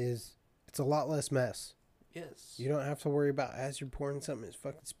is it's a lot less mess. Yes. You don't have to worry about, as you're pouring something, it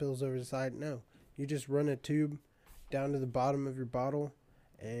fucking spills over the side. No. You just run a tube down to the bottom of your bottle,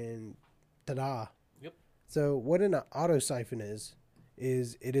 and ta-da. Yep. So what an auto siphon is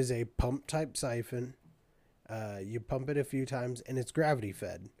it is a pump type siphon. You pump it a few times, and it's gravity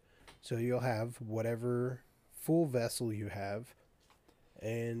fed. So you'll have whatever full vessel you have,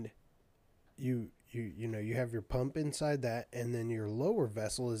 and you have your pump inside that, and then your lower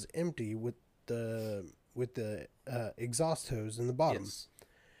vessel is empty with the exhaust hose in the bottom. Yes.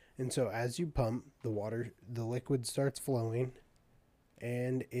 And so as you pump, the liquid starts flowing,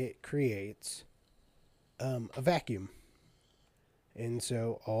 and it creates a vacuum. And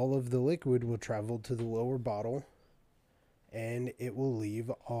so all of the liquid will travel to the lower bottle, and it will leave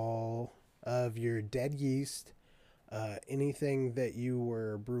all of your dead yeast, anything that you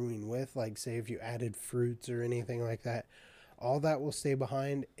were brewing with, like say if you added fruits or anything like that, all that will stay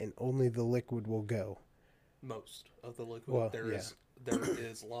behind, and only the liquid will go. Most of the liquid. Well, there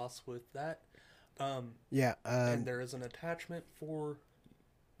is loss with that. And there is an attachment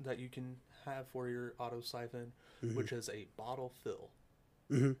that you can have for your auto siphon, which is a bottle fill.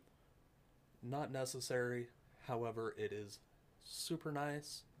 Mm-hmm. Not necessary, however, it is super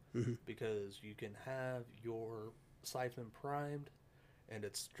nice because you can have your siphon primed, and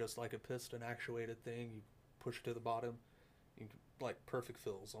it's just like a piston actuated thing. You push to the bottom, you can, like perfect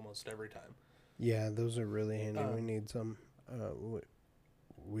fills almost every time. Yeah, those are really handy. We need some.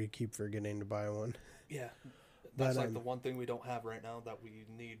 We keep forgetting to buy one. Yeah, that's But, like the one thing we don't have right now that we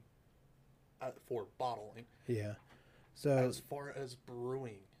need for bottling. Yeah. So As far as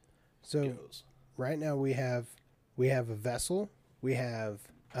brewing goes, right now we have a vessel. We have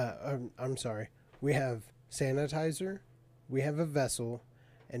we have sanitizer, we have a vessel,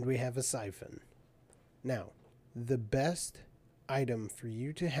 and we have a siphon. Now, the best item for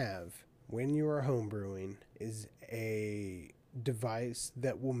you to have when you are home brewing is a device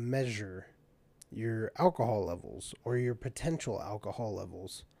that will measure your alcohol levels or your potential alcohol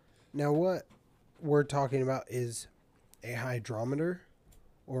levels. Now, what we're talking about is a hydrometer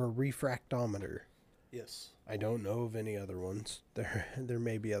or a refractometer. Yes. I don't know of any other ones. There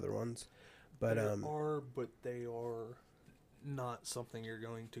may be other ones, but There are, but they are not something you're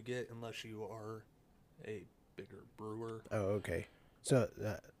going to get unless you are a bigger brewer. Oh, okay. So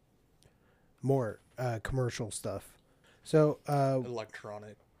more commercial stuff. So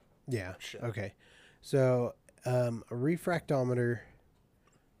Electronic. yeah. Shit. Okay. So a refractometer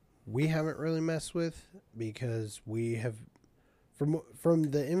we haven't really messed with because we have from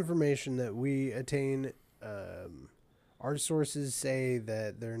the information that we attain, our sources say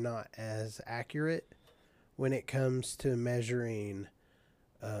that they're not as accurate when it comes to measuring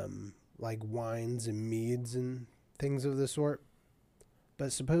like wines and meads and things of the sort.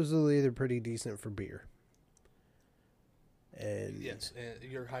 But supposedly they're pretty decent for beer. And Yes, and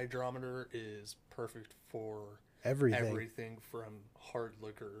your hydrometer is perfect for everything. from hard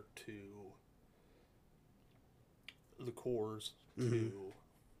liquor to liqueurs to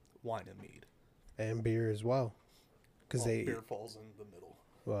wine and mead. And beer as well. Because Well, beer falls in the middle.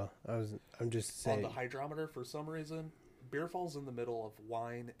 well, I'm just saying. On the hydrometer, for some reason, beer falls in the middle of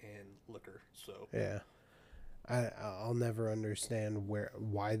wine and liquor. So Yeah. I'll never understand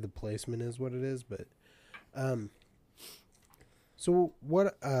why the placement is what it is, but so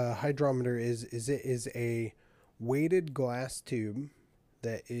what a hydrometer is it is a weighted glass tube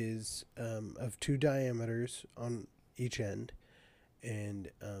that is of 2 diameters on each end, and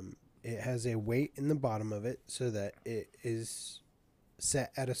it has a weight in the bottom of it so that it is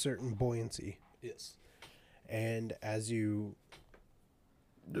set at a certain buoyancy. yes, And as you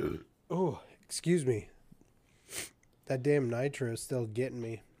oh, excuse me. That damn nitro is still getting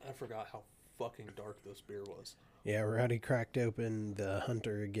me. I forgot how fucking dark this beer was. Yeah, Rowdy cracked open the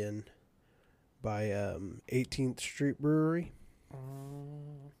Hunter again by 18th Street Brewery.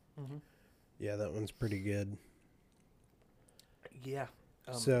 Mm-hmm. Yeah, that one's pretty good. Yeah.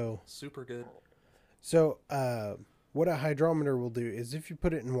 Super good. So what a hydrometer will do is if you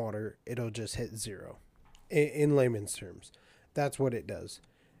put it in water, it'll just hit 0. In layman's terms, that's what it does.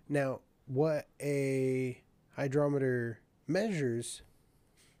 Now, what a hydrometer measures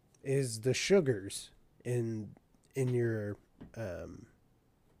is the sugars in your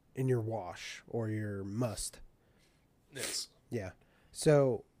wash or your must. Yes. Yeah.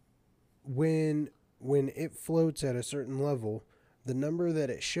 So when it floats at a certain level, the number that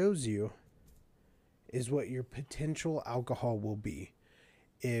it shows you is what your potential alcohol will be.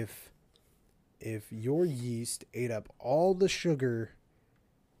 If your yeast ate up all the sugar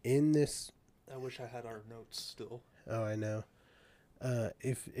in this, I wish I had our notes still. oh, I know.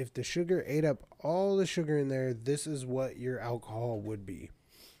 If the sugar ate up all the sugar in there, this is what your alcohol would be.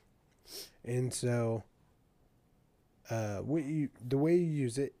 And so, the way you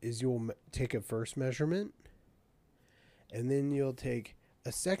use it is you'll take a first measurement, and then you'll take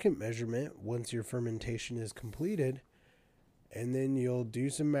a second measurement once your fermentation is completed, and then you'll do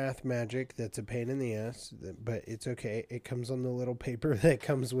some math magic that's a pain in the ass, but it's okay. It comes on the little paper that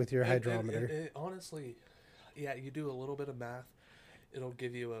comes with your hydrometer. It honestly, yeah, you do a little bit of math. It'll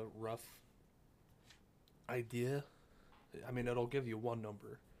give you a rough idea. I mean, it'll give you one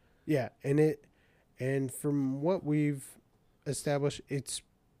number. Yeah, and from what we've established, it's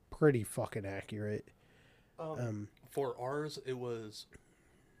pretty fucking accurate. For ours, it was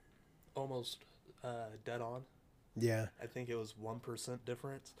almost dead on. Yeah. I think it was 1%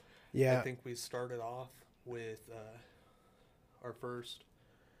 difference. Yeah. I think we started off with our first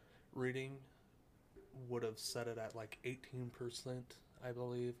reading would have set it at like 18%, I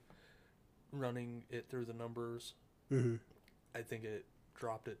believe. Running it through the numbers, Mm-hmm. I think it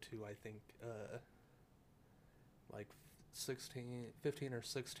dropped it to like 15 or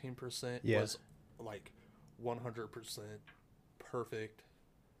 16% Yeah. was like 100% perfect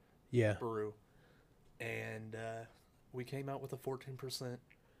Yeah. brew, and we came out with a 14%.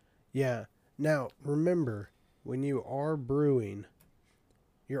 Yeah. Now, remember, when you are brewing,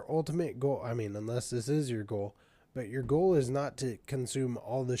 your ultimate goal, I mean, unless this is your goal, but your goal is not to consume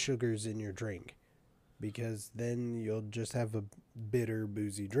all the sugars in your drink, because then you'll just have a bitter,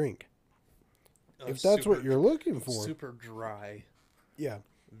 boozy drink. If that's what you're looking for. Super dry, Yeah.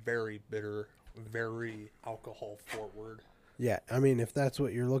 very bitter, very alcohol forward. Yeah, I mean, if that's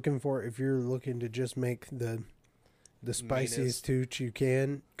what you're looking for, if you're looking to just make the spiciest tooch you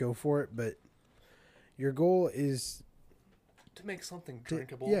can, go for it. But your goal is To make something to,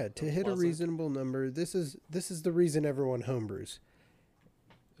 drinkable. yeah, and to hit a pleasant reasonable number. This is the reason everyone homebrews.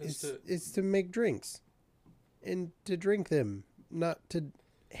 It's to make drinks, and to drink them, not to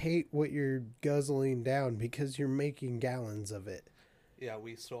hate what you're guzzling down because you're making gallons of it. Yeah,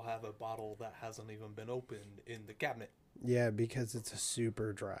 we still have a bottle that hasn't even been opened in the cabinet. Yeah, because it's a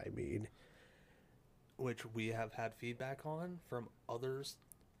super dry mead. which we have had feedback on from others,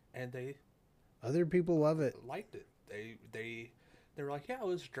 and they Other people love it. liked it. They were like, yeah, it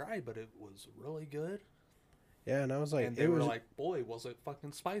was dry, but it was really good. Yeah, and I was like, And they were like, boy, was it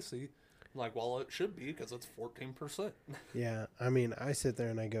fucking spicy. I'm like, well, it should be because it's 14%. yeah, I mean, I sit there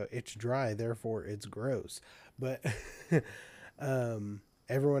and I go, it's dry, therefore it's gross. But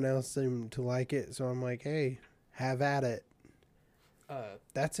everyone else seemed to like it, so I'm like, hey, have at it.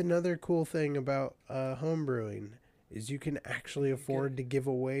 That's another cool thing about home brewing is you can actually afford to give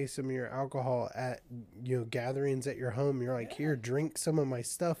away some of your alcohol at gatherings at your home. You're like, here, drink some of my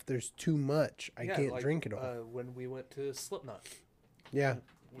stuff. There's too much. I can't drink it all. When we went to Slipknot. Yeah.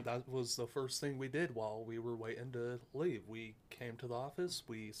 That was the first thing we did while we were waiting to leave. We came to the office,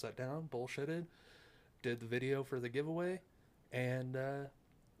 we sat down, bullshitted, did the video for the giveaway, and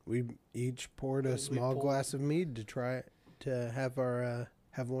we each poured a small glass of mead to try to have our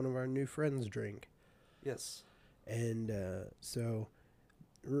have one of our new friends drink. Yes. And so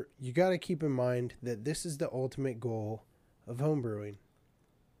you got to keep in mind that this is the ultimate goal of homebrewing,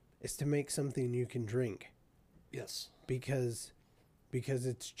 is to make something you can drink. Yes. Because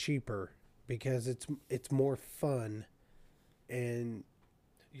it's cheaper, because it's more fun, and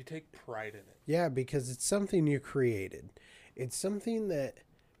you take pride in it. Yeah, because it's something you created. It's something that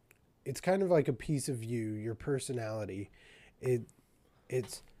it's kind of like a piece of you, your personality.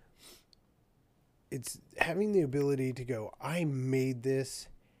 It's having the ability to go, I made this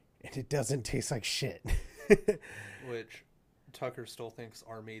and it doesn't taste like shit. Which Tucker still thinks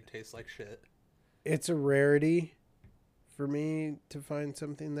our mead tastes like shit. It's a rarity for me to find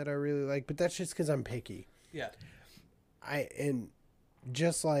something that I really like, but that's just because I'm picky. Yeah. And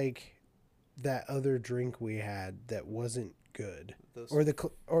just like that other drink we had that wasn't good,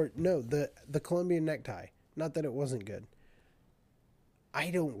 the Colombian necktie. Not that it wasn't good. I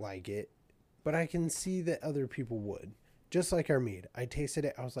don't like it, but I can see that other people would. Just like our mead, I tasted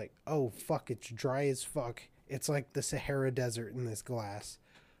it. I was like, "Oh fuck, it's dry as fuck. It's like the Sahara Desert in this glass."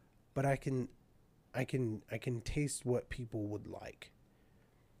 But I can taste what people would like.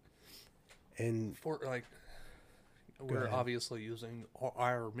 And for like, we're obviously using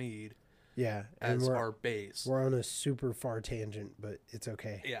our mead. Yeah, as our base. We're on a super far tangent, but it's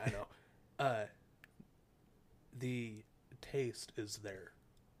okay. Yeah, I know. The taste is there.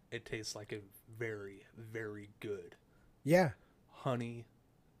 It tastes like a very, very good. Yeah. Honey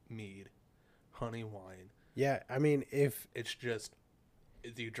mead, honey wine. Yeah, I mean, if it's just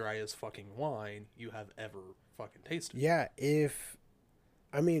the driest fucking wine you have ever fucking tasted. Yeah, if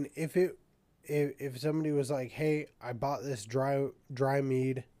somebody was like, "Hey, I bought this dry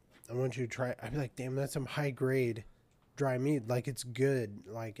mead. I want you to try it." I'd be like, "Damn, that's some high grade dry mead. Like, it's good.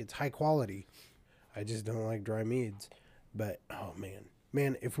 Like, it's high quality." I just don't like dry meads. But oh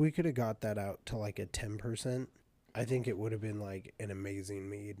man, if we could have got that out to like a 10%, I think it would have been like an amazing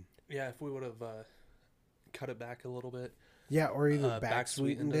mead. Yeah, if we would have cut it back a little bit. Yeah, or either back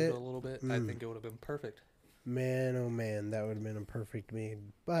sweetened it a little bit. I think it would have been perfect. Man, oh man, that would have been a perfect mead.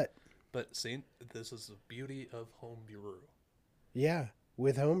 But see, this is the beauty of home brew. Yeah,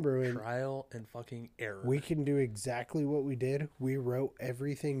 with home brewing, trial and fucking error. We can do exactly what we did. We wrote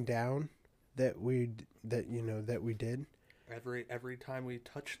everything down that we did. Every time we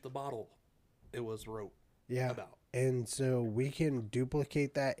touched the bottle, it was wrote about. And so we can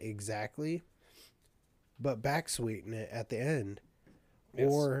duplicate that exactly, but back sweeten it at the end.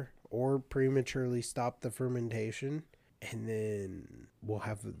 Yes. Or prematurely stop the fermentation, and then we'll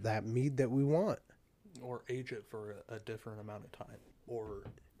have that mead that we want. Or age it for a different amount of time. Or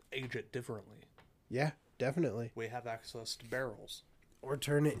age it differently. Yeah, definitely. We have access to barrels. Or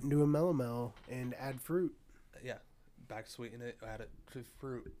turn it into a melomel and add fruit. Yeah. Back sweeten it, add it to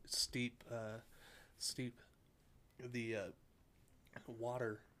fruit, steep the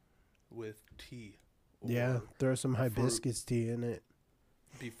water with tea. Yeah, throw some hibiscus tea in it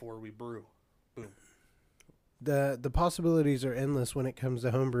before we brew. Boom. The possibilities are endless when it comes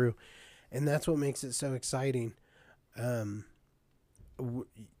to homebrew, and that's what makes it so exciting. Like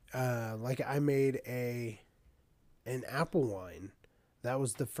I made an apple wine. That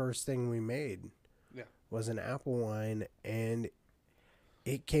was the first thing we made. Yeah. Was an apple wine, and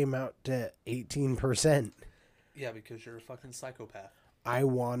it came out to 18%. Yeah, because you're a fucking psychopath. I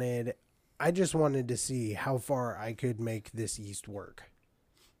just wanted to see how far I could make this yeast work.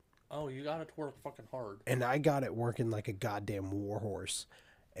 Oh, you got it to work fucking hard. And I got it working like a goddamn warhorse.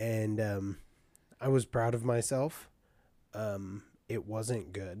 And I was proud of myself. It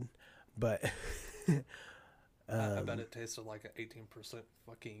wasn't good, but I bet it tasted like an 18%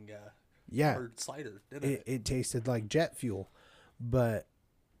 fucking Yeah. Or cider, didn't it? It tasted like jet fuel. But,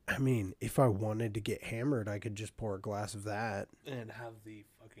 I mean, if I wanted to get hammered, I could just pour a glass of that. And have the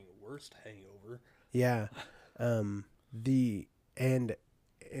fucking worst hangover. Yeah. And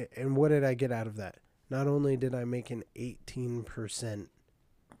what did I get out of that? Not only did I make an 18%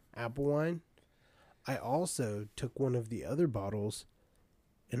 apple wine, I also took one of the other bottles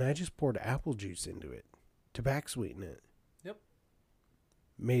and I just poured apple juice into it to back sweeten it. Yep.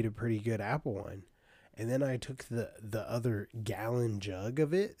 Made a pretty good apple wine. And then I took the other gallon jug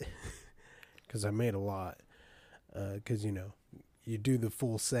of it because I made a lot. Because, you know, you do the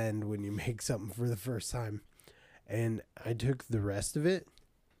full send when you make something for the first time. And I took the rest of it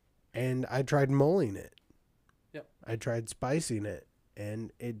and I tried mulling it. Yep. I tried spicing it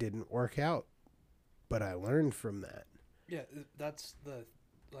and it didn't work out. But I learned from that. Yeah, that's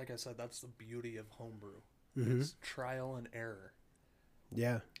like I said, that's the beauty of homebrew. Mm-hmm. It's trial and error.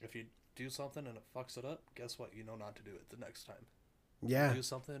 Yeah. If you do something and it fucks it up, guess what? You know not to do it the next time. Yeah. You do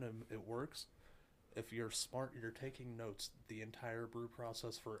something and it works. If you're smart, you're taking notes the entire brew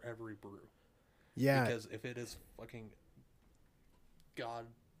process for every brew. Yeah. Because if it is fucking god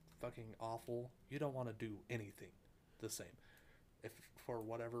fucking awful, you don't want to do anything the same. If for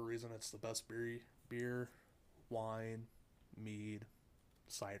whatever reason it's the best beer, wine, mead,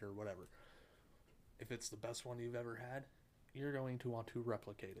 cider, whatever. If it's the best one you've ever had, you're going to want to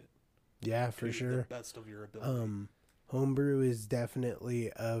replicate it. Yeah, for to sure. The best of your ability. Homebrew is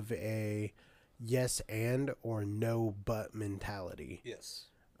definitely of a yes and or no but mentality. Yes.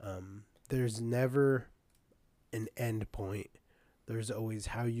 There's never an end point. There's always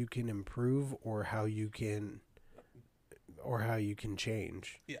how you can improve or how you can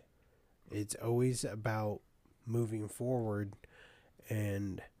change. Yeah. It's always about moving forward,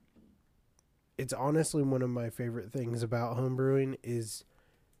 and it's honestly one of my favorite things about homebrewing is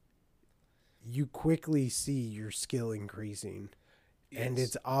you quickly see your skill increasing. Yes. And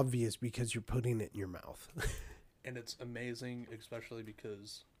it's obvious because you're putting it in your mouth. And it's amazing, especially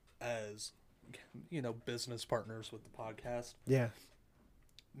because as, you know, business partners with the podcast, Yeah.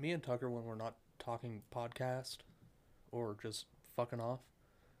 me and Tucker, when we're not talking podcast or just fucking off,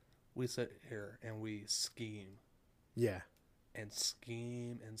 we sit here and we scheme Yeah. and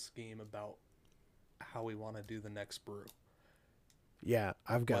scheme about how we want to do the next brew. Yeah,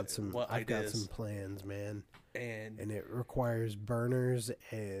 I've got what I've got ideas. some plans, man. And And it requires burners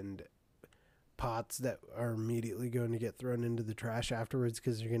and pots that are immediately going to get thrown into the trash afterwards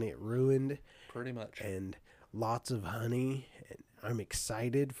because they're going to get ruined, pretty much. and lots of honey. And I'm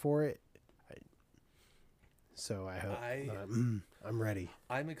excited for it. So I hope I'm ready.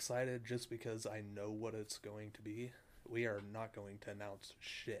 I'm excited just because I know what it's going to be. We are not going to announce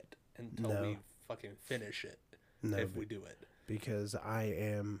shit until No. we fucking finish it. No, If we do it. because I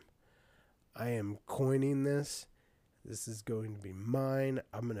am coining this. This is going to be mine.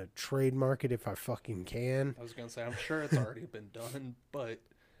 I'm going to trademark it if I fucking can. I was going to say, I'm sure it's already been done, but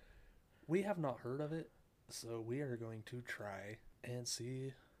we have not heard of it. So we are going to try and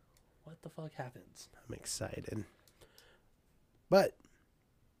see what the fuck happens. I'm excited. But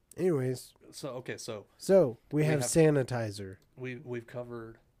anyways, So we have sanitizer. we've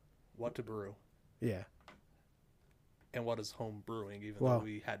covered what to brew Yeah. and what is home brewing, even Well- though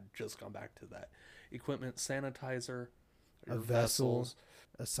we had just gone back to that. Equipment, sanitizer, A your vessel, vessels,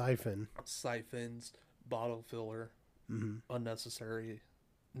 a siphon. siphons, bottle filler,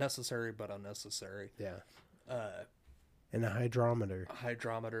 necessary but unnecessary. Yeah. And a hydrometer.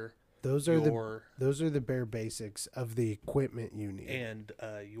 Hydrometer, Those are the bare basics of the equipment you need. and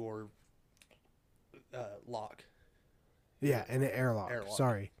your lock. Yeah, and an airlock. Airlock.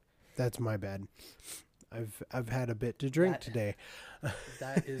 Sorry. That's my bad. I've had a bit to drink today.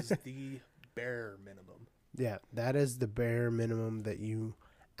 That is the bare minimum. Yeah, that is the bare minimum that you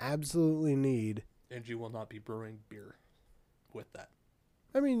absolutely need. And you will not be brewing beer with that.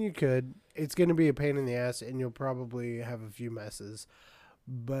 I mean, you could. It's going to be a pain in the ass, and you'll probably have a few messes.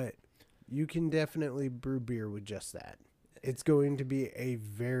 But you can definitely brew beer with just that. It's going to be a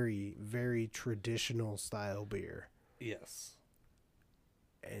very, very traditional style beer. Yes.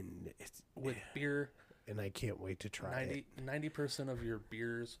 And it's With beer, and I can't wait to try it. 90% of your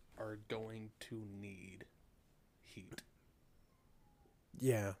beers are going to need heat.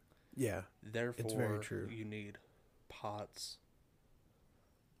 Yeah. Yeah. Therefore, very true. you need pots,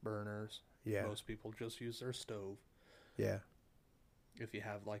 burners. Yeah. Most people just use their stove. Yeah. If you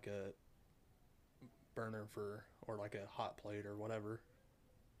have like a burner or like a hot plate or whatever,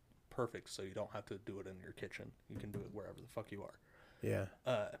 perfect. So you don't have to do it in your kitchen. You can do it wherever the fuck you are. Yeah.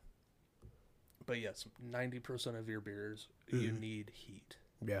 But yes, 90% of your beers, you need heat.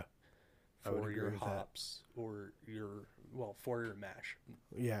 Yeah. I would for agree your with that. hops or for your mash.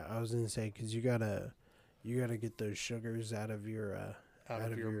 Yeah, I was gonna say because you gotta get those sugars out of your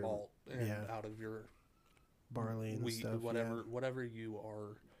Out of your malt and yeah. out of your barley and wheat, stuff. whatever you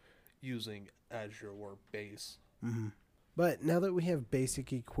are using as your base. Mm-hmm. But now that we have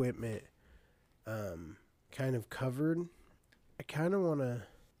basic equipment, kind of covered, I kind of wanna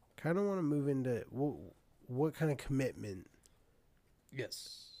move into what kind of commitment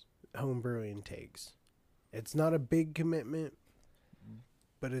Yes. home brewing takes. It's not a big commitment,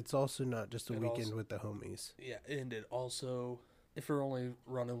 but it's also not just a weekend with the homies. Yeah, and it also, if you're only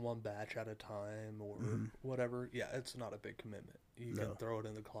running one batch at a time or whatever, yeah, it's not a big commitment. You can throw it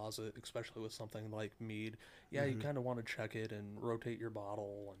in the closet, especially with something like mead. Yeah, you kind of want to check it and rotate your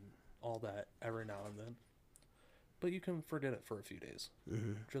bottle and all that every now and then. But you can forget it for a few days.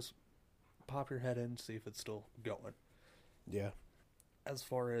 Just pop your head in, see if it's still going. Yeah. As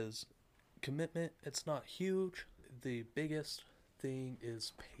far as commitment, it's not huge. The biggest thing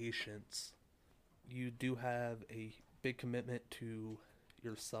is patience. You do have a big commitment to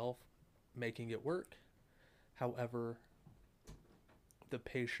yourself making it work. However, the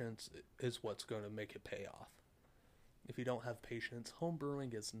patience is what's going to make it pay off. If you don't have patience, home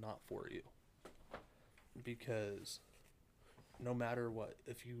brewing is not for you. Because no matter what,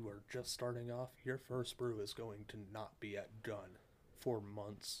 if you are just starting off, your first brew is going to not be done for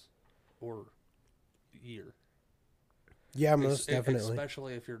months or year. Yeah, most definitely.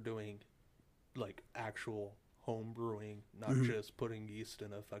 Especially if you're doing like actual home brewing, not just putting yeast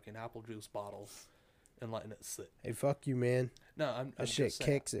in a fucking apple juice bottle and letting it sit. Hey, fuck you, man. No, I'm that shit just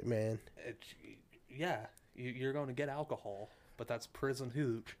saying, kicks it, man. You're going to get alcohol, but that's prison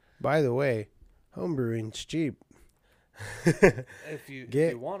hooch. By the way, home brewing's cheap. If you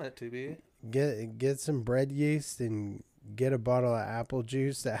want it to be. Get some bread yeast and get a bottle of apple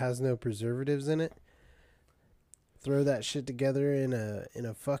juice that has no preservatives in it. Throw that shit together in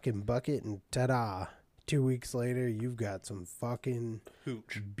a fucking bucket and ta-da. 2 weeks later, you've got some fucking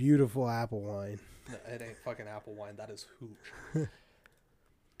hooch. Beautiful apple wine. No, it ain't fucking apple wine. That is hooch.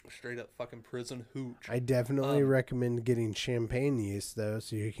 Straight up fucking prison hooch. I definitely recommend getting champagne yeast, though,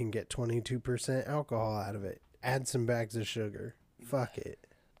 so you can get 22% alcohol out of it. Add some bags of sugar. Fuck it.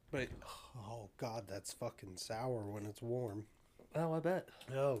 But oh, God, that's fucking sour when it's warm. Oh, I bet.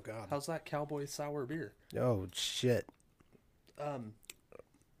 Oh, God. How's that cowboy sour beer? Oh, shit.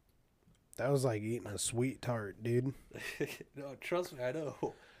 That was like eating a sweet tart, dude. No, trust me, I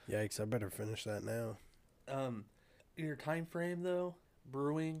know. Yikes, I better finish that now. Your time frame, though,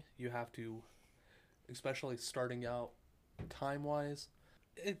 brewing, you have to, especially starting out time-wise,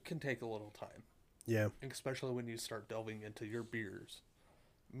 it can take a little time. Yeah. Especially when you start delving into your beers.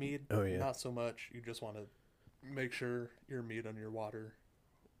 Mead, not so much. You just want to make sure your mead and your water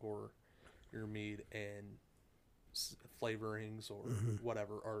or your mead and flavorings or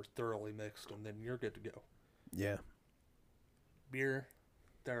whatever are thoroughly mixed, and then you're good to go. Yeah. Beer,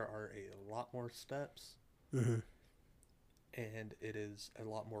 there are a lot more steps, and it is a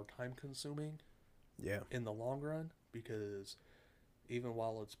lot more time consuming. Yeah. In the long run, because even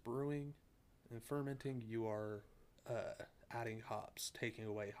while it's brewing and fermenting, you are adding hops, taking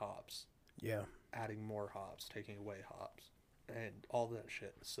away hops. Yeah. Adding more hops, taking away hops, and all that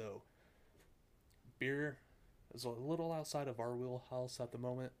shit. So, beer is a little outside of our wheelhouse at the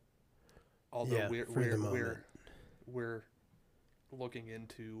moment. Although we're looking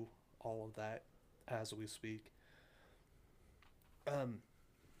into all of that as we speak.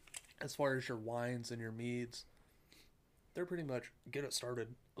 As far as your wines and your meads, they're pretty much get it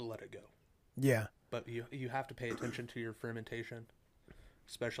started, let it go. Yeah. But you have to pay attention to your fermentation,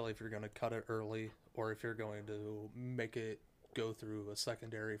 especially if you're going to cut it early or if you're going to make it go through a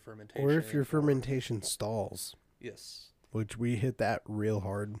secondary fermentation. Or if your fermentation stalls. Yes. Which we hit that real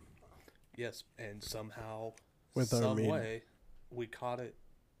hard. Yes, and somehow, some way, we caught it,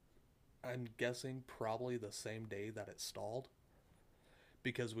 I'm guessing probably the same day that it stalled,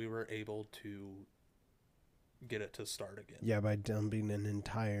 because we were able to get it to start again. Yeah, by dumping an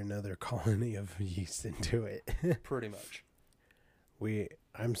entire another colony of yeast into it. Pretty much.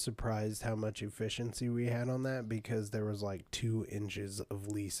 I'm surprised how much efficiency we had on that, because there was like 2 inches of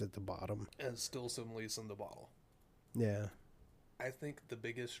lees at the bottom. And still some lees in the bottle. Yeah. I think the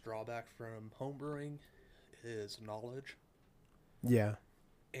biggest drawback from homebrewing is knowledge. Yeah.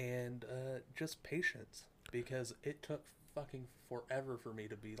 And just patience, because it took fucking forever for me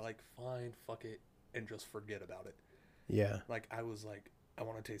to be like, fine, fuck it, and just forget about it. Yeah. Like, I was like, I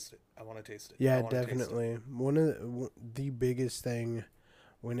want to taste it. I want to taste it. Yeah, definitely. One of the biggest thing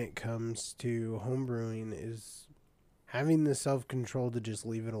when it comes to homebrewing is having the self-control to just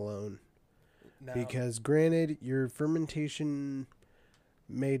leave it alone. Now, Because granted, your fermentation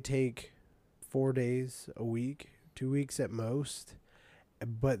may take 4 days, a week, 2 weeks at most,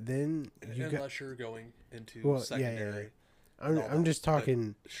 but then unless you're going into Well, yeah, secondary. yeah. and all I'm that, just but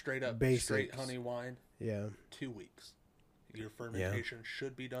talking straight up, basics. straight honey wine, yeah, 2 weeks. Your fermentation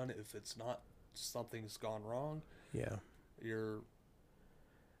should be done. If it's not, something's gone wrong. yeah. You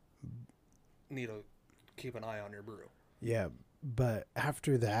need to keep an eye on your brew. Yeah, but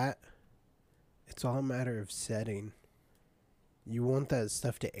after that, it's all a matter of setting. You want that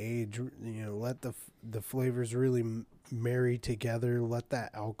stuff to age, let the flavors really marry together, let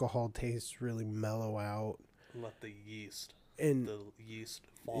that alcohol taste really mellow out. Let the yeast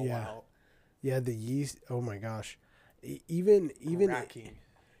fall Yeah. out. Yeah, the yeast, oh my gosh. Even Racking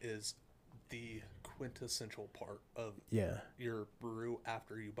is the quintessential part of yeah. your brew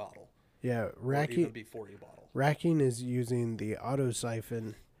after you bottle. Yeah, Or even before you bottle. racking is using the auto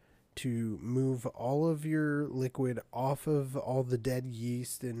siphon to move all of your liquid off of all the dead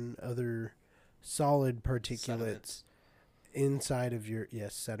yeast and other solid particulates inside of your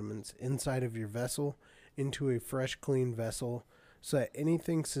sediments inside of your vessel into a fresh, clean vessel, so that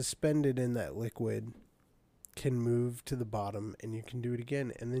anything suspended in that liquid can move to the bottom, and you can do it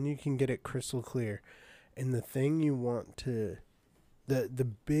again, and then you can get it crystal clear. And the thing you want to the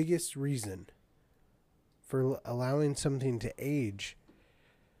biggest reason for allowing something to age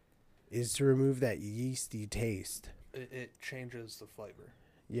is to remove that yeasty taste. It changes the flavor.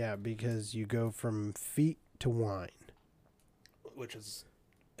 Yeah, because you go from feet to wine. Which is,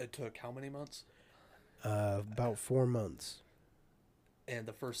 it took how many months? About 4 months. And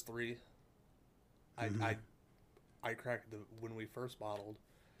the first 3, I cracked when we first bottled.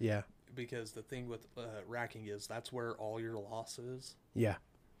 Yeah. Because the thing with racking is that's where all your loss is. Yeah.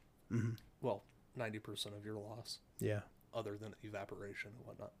 Mm-hmm. Well, 90% of your loss, Yeah. other than evaporation and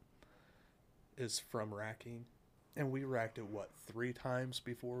whatnot, is from racking. And we racked it, 3 times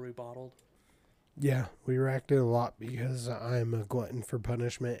before we bottled? Yeah, we racked it a lot because I'm a glutton for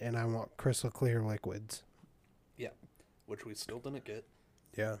punishment and I want crystal clear liquids. Yeah, which we still didn't get.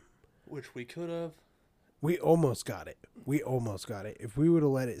 Yeah. Which we could have. We almost got it. If we would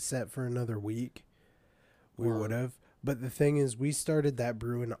have let it set for another week, we would have. But the thing is, we started that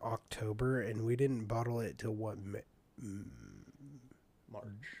brew in October and we didn't bottle it till March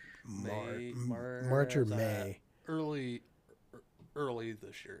or May. Early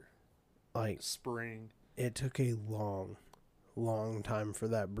this year. Like Spring. It took a long time for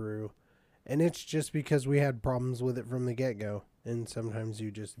that brew. And it's just because we had problems with it from the get-go. And sometimes you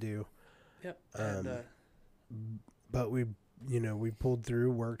just do. Yep. And but we pulled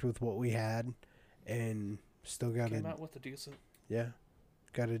through, worked with what we had, and still got came out with a decent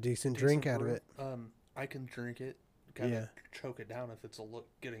drink out of brew. it. I can drink it, kind of choke it down if it's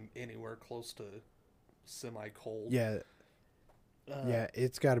getting anywhere close to semi-cold. Yeah.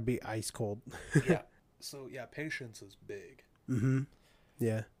 It's got to be ice cold. Yeah. So, patience is big. Mm-hmm.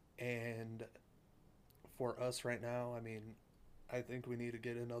 Yeah. And for us right now, I think we need to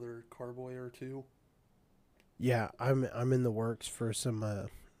get another carboy or 2. Yeah, I'm in the works for some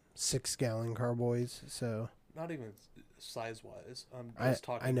 6-gallon carboys. So not even size-wise. I'm just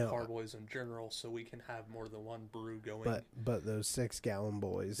talking carboys in general, so we can have more than one brew going. But those 6-gallon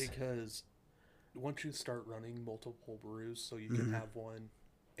boys. Because once you start running multiple brews, so you can have one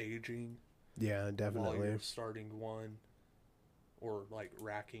aging. Yeah, definitely. While you're starting one, or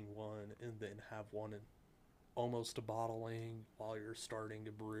racking one, and then have one almost to bottling while you're starting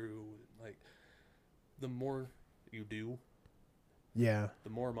a brew. The more you do, the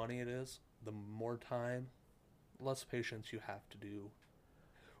more money it is, the more time, less patience you have to do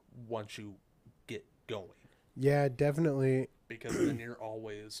once you get going. Yeah, definitely. Because then you're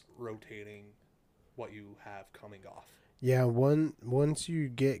always rotating what you have coming off. Yeah, once you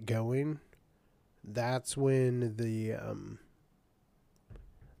get going, that's when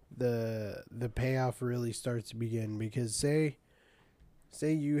the payoff really starts to begin. Because say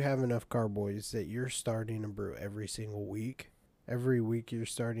you have enough carboys that you're starting a brew every single week. Every week you're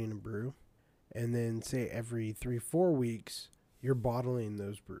starting a brew. And then say every 3-4 weeks you're bottling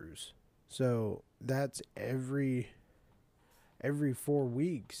those brews. So that's every 4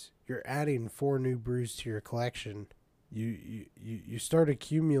 weeks you're adding 4 new brews to your collection. You start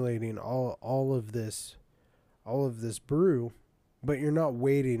accumulating all of this brew, but you're not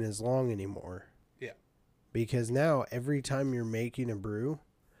waiting as long anymore. Yeah. Because now every time you're making a brew,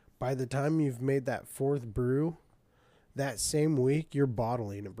 by the time you've made that 4th brew, that same week you're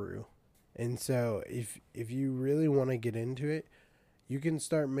bottling a brew. And so if you really want to get into it, you can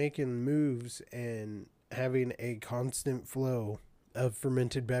start making moves and having a constant flow of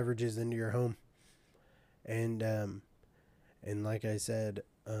fermented beverages into your home. And like I said,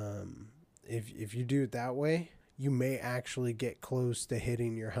 if you do it that way, you may actually get close to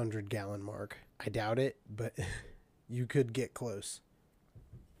hitting your 100-gallon mark. I doubt it, but you could get close.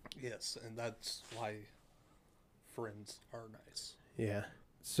 Yes, and that's why friends are nice. Yeah.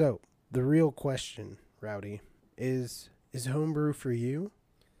 So, the real question, Rowdy, is homebrew for you?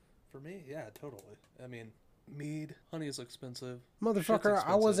 For me, yeah, totally. I mean, mead, honey is expensive. Motherfucker,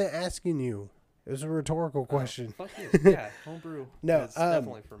 I wasn't asking you. It was a rhetorical question. Fuck you. Yeah, homebrew No, is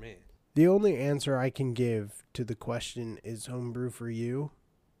definitely for me. The only answer I can give to the question, is homebrew for you,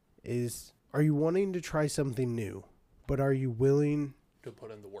 is, are you wanting to try something new, but are you willing To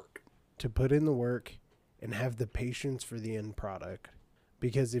put in the work. to put in the work and have the patience for the end product?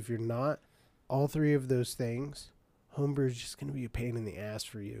 Because if you're not, all three of those things, homebrew is just going to be a pain in the ass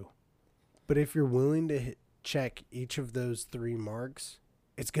for you. But if you're willing to check each of those 3 marks,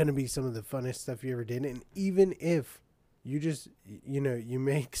 it's going to be some of the funnest stuff you ever did. And even if you just, you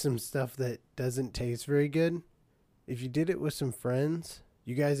make some stuff that doesn't taste very good, if you did it with some friends,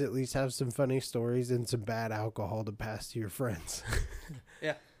 you guys at least have some funny stories and some bad alcohol to pass to your friends.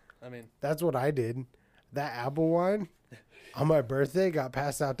 Yeah, I mean, That's what I did. That apple wine on my birthday got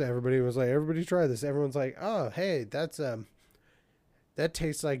passed out to everybody. It was like, everybody try this. Everyone's like, oh, hey, that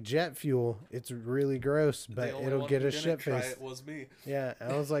tastes like jet fuel. It's really gross, but the only it'll one get who a didn't shit try face. it was me. Yeah,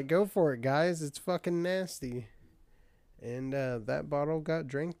 I was like, go for it, guys. It's fucking nasty. And that bottle got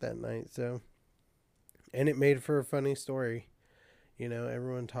drank that night, so. And it made for a funny story.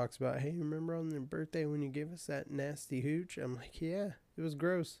 Everyone talks about, hey, remember on your birthday when you gave us that nasty hooch? I'm like, yeah, it was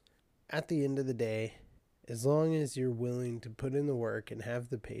gross. At the end of the day, as long as you're willing to put in the work and have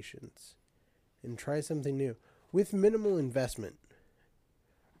the patience and try something new with minimal investment.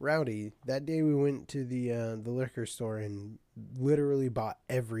 Rowdy, that day we went to the liquor store and literally bought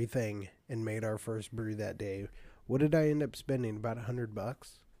everything and made our first brew that day. What did I end up spending? About $100?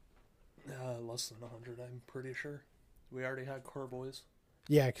 Less than 100, I'm pretty sure. We already had Carboys.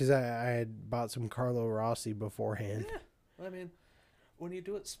 Yeah, because I had bought some Carlo Rossi beforehand. Yeah, I mean, when you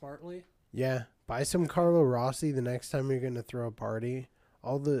do it smartly. Yeah, buy some Carlo Rossi the next time you're going to throw a party.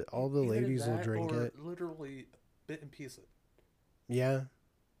 All the ladies will drink it. Literally bit and piece it. Yeah.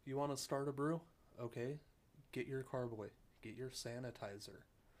 You want to start a brew? Okay. Get your carboy. Get your sanitizer.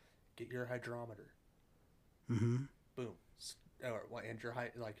 Get your hydrometer. Mm-hmm. Boom. And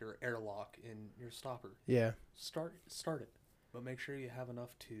your airlock in your stopper. Yeah. Start it. But make sure you have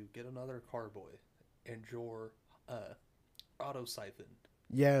enough to get another carboy and your auto siphon.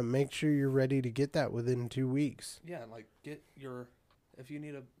 Yeah, make sure you're ready to get that within 2 weeks. Yeah, if you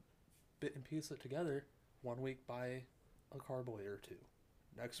need a bit and piece it together, 1 week buy a carboy or 2.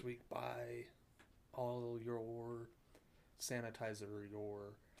 Next week buy all your sanitizer,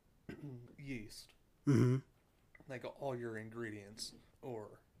 your yeast. Mm-hmm. Like all your ingredients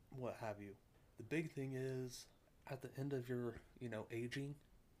or what have you. The big thing is at the end of your, aging,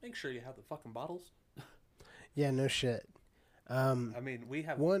 make sure you have the fucking bottles. Yeah, no shit. I mean, we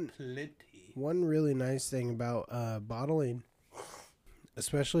have plenty. One really nice thing about bottling,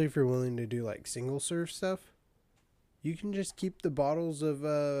 especially if you're willing to do like single serve stuff, you can just keep the bottles of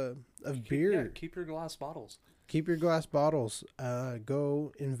beer. Yeah, keep your glass bottles. Keep your glass bottles.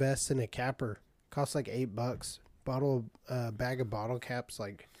 Go invest in a capper. Costs like $8. Bag of bottle caps,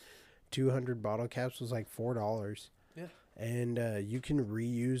 like 200 bottle caps, was like $4. Yeah. And you can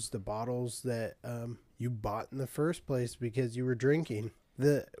reuse the bottles that you bought in the first place because you were drinking.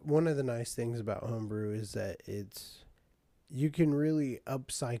 One of the nice things about homebrew is that you can really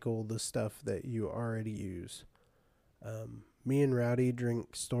upcycle the stuff that you already use. Me and Rowdy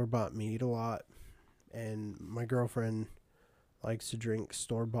drink store-bought mead a lot, and my girlfriend likes to drink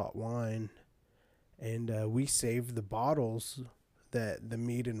store-bought wine. And we save the bottles that the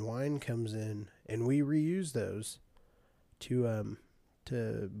mead and wine comes in, and we reuse those to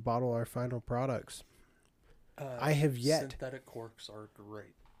bottle our final products. I have yet. Synthetic corks are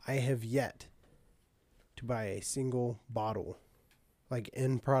great. I have yet to buy a single bottle, like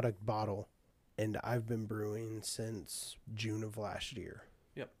end product bottle, and I've been brewing since June of last year.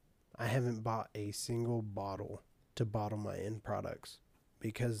 Yep. I haven't bought a single bottle to bottle my end products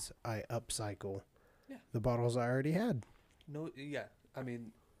because I upcycle the bottles I already had. No, yeah. I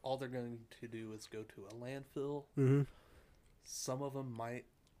mean, all they're going to do is go to a landfill. Mm-hmm. Some of them might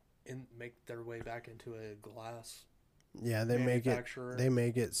make their way back into a glass. Yeah, they may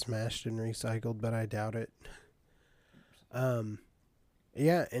get smashed and recycled, but I doubt it.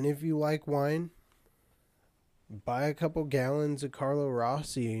 Yeah, and if you like wine, buy a couple gallons of Carlo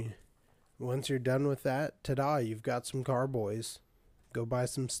Rossi. Once you're done with that, ta-da, you've got some carboys. Go buy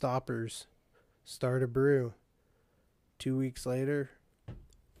some stoppers, start a brew. 2 weeks later,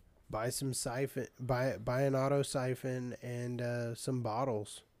 buy some siphon, buy an auto siphon and some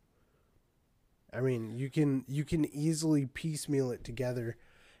bottles. I mean, you can easily piecemeal it together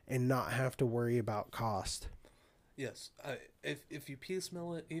and not have to worry about cost. Yes, if you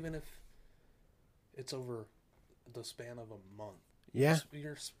piecemeal it, even if it's over the span of a month, Yeah.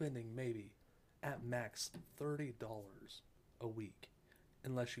 you're spending maybe at max $30 a week,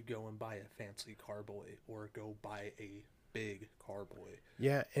 unless you go and buy a fancy carboy or go buy a big carboy.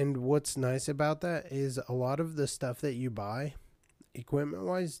 Yeah, and what's nice about that is a lot of the stuff that you buy,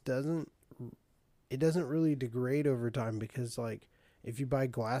 equipment-wise, doesn't really degrade over time, because like if you buy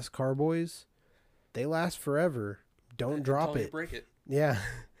glass carboys, they last forever. Don't drop Until it. you break it. Yeah.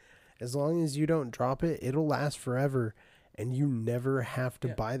 As long as you don't drop it, it'll last forever, and you never have to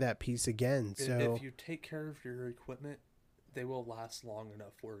buy that piece again. So if you take care of your equipment, they will last long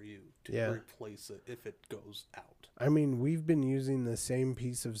enough for you to replace it if it goes out. I mean, we've been using the same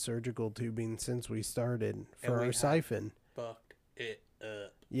piece of surgical tubing since we started for our siphon. Fucked it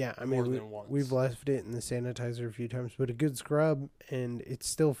up. Yeah, I More mean, than once. we've left it in the sanitizer a few times, but a good scrub, and it's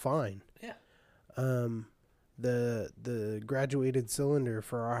still fine. Yeah. The graduated cylinder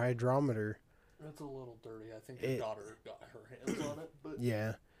for our hydrometer. It's a little dirty. I think your daughter got her hands on it. But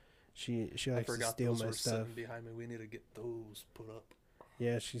yeah, she likes to steal my stuff. Sitting behind me. We need to get those put up.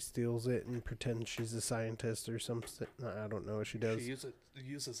 Yeah, she steals it and pretends she's a scientist or something. I don't know what she does. She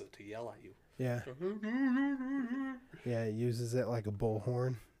uses it to yell at you. Yeah. Yeah, uses it like a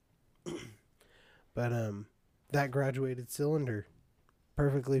bullhorn. But that graduated cylinder,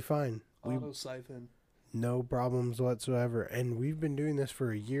 perfectly fine. Auto siphon. No problems whatsoever, and we've been doing this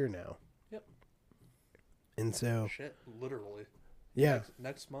for a year now. Yep. And so, shit, literally. Yeah.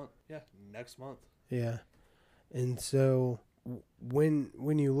 Next month. Yeah, next month. Yeah. And so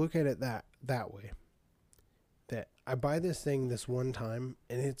when you look at it that way, that I buy this thing this one time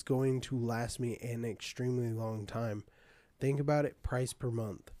and it's going to last me an extremely long time. Think about it, price per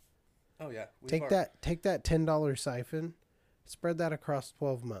month. Oh yeah. Take that $10 siphon, spread that across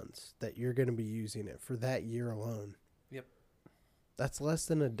 12 months that you're going to be using it for that year alone. Yep. That's less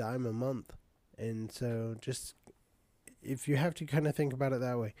than $10 a month. And so just, if you have to kind of think about it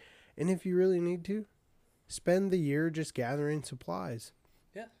that way, and if you really need to, spend the year just gathering supplies.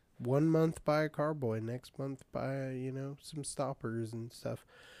 Yeah. 1 month buy a carboy, next month buy, some stoppers and stuff.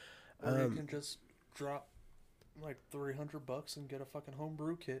 Or you can just drop like $300 and get a fucking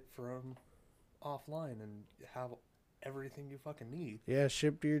homebrew kit from offline and have everything you fucking need. Yeah,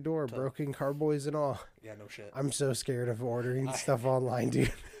 shipped to your door, broken carboys and all. Yeah, no shit. I'm so scared of ordering stuff online,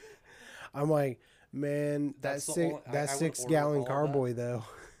 dude. I'm like, man, that 6 gallon carboy though.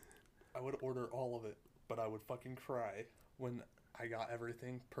 I would order all of it, but I would fucking cry when I got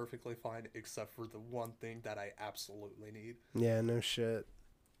everything perfectly fine except for the one thing that I absolutely need. Yeah, no shit.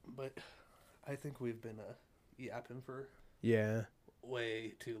 But I think we've been yapping for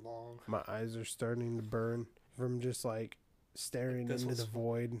way too long. My eyes are starting to burn from just like staring into the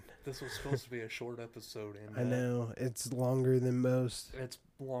void. This was supposed to be a short episode, and I know it's longer than most. It's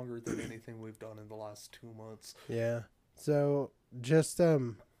longer than anything we've done in the last 2 months. Yeah. So just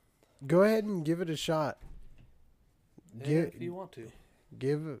go ahead and give it a shot. If you want to.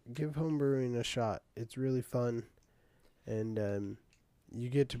 Give homebrewing a shot. It's really fun, and you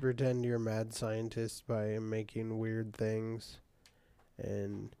get to pretend you're a mad scientist by making weird things,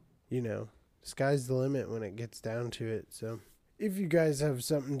 and sky's the limit when it gets down to it. So if you guys have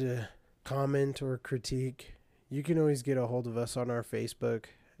something to comment or critique, you can always get a hold of us on our Facebook.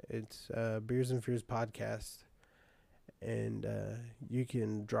 It's Beers and Fears Podcast, and you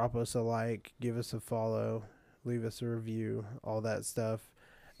can drop us a like, give us a follow, leave us a review, all that stuff.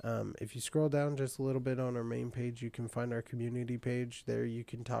 If you scroll down just a little bit on our main page, you can find our community page. There you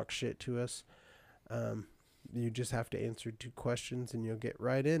can talk shit to us. You just have to answer 2 questions and you'll get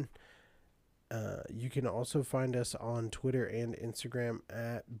right in. You can also find us on Twitter and Instagram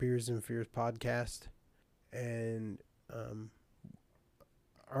at Beers and Fears Podcast. And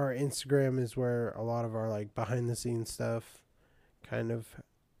our Instagram is where a lot of our like behind the scenes stuff kind of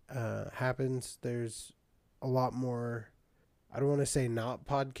happens. There's a lot more, I don't want to say not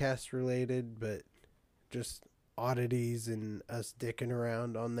podcast related, but just oddities and us dicking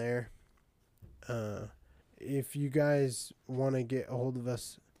around on there. If you guys want to get a hold of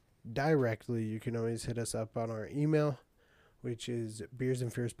us directly, you can always hit us up on our email, which is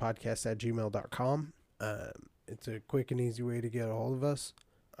beersandfearspodcast@gmail.com. It's a quick and easy way to get a hold of us.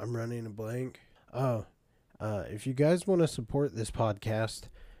 I'm running a blank. If you guys want to support this podcast,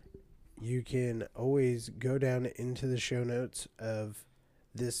 you can always go down into the show notes of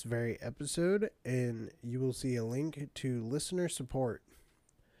this very episode, and you will see a link to listener support.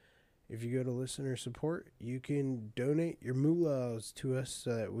 If you go to listener support, you can donate your moolahs to us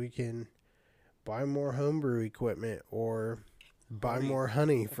so that we can buy more homebrew equipment or buy more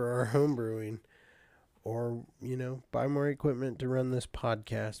honey for our homebrewing, or, buy more equipment to run this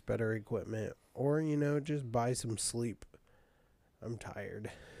podcast, better equipment, or, just buy some sleep. I'm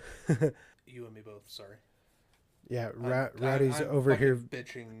tired. You and me both, sorry. Yeah, Rowdy's over here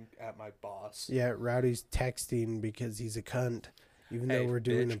bitching at my boss. Yeah, Rowdy's texting because he's a cunt, even though we're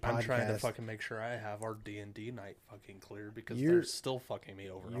doing a podcast. I'm trying to fucking make sure I have our D&D night fucking clear because they're still fucking me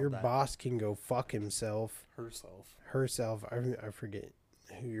over on that. Your boss can go fuck himself. Herself. I forget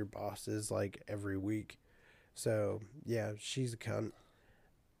who your boss is like every week. So, yeah, she's a cunt.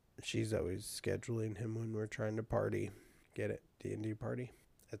 She's always scheduling him when we're trying to party. Get it? D&D party?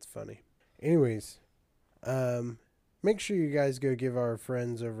 That's funny. Anyways, make sure you guys go give our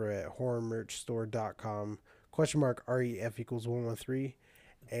friends over at horrormerchstore.com !REF equals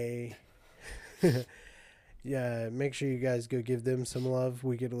 113 yeah, make sure you guys go give them some love.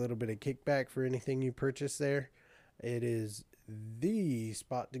 We get a little bit of kickback for anything you purchase there. It is the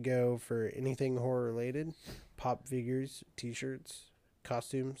spot to go for anything horror related. Pop figures, t-shirts,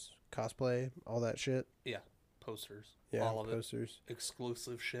 costumes, cosplay, all that shit. Yeah, posters. Yeah, all of posters. It.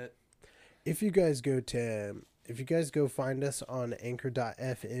 Exclusive shit. If you guys go find us on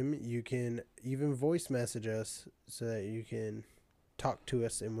anchor.fm, you can even voice message us so that you can talk to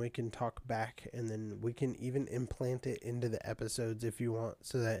us and we can talk back, and then we can even implant it into the episodes if you want,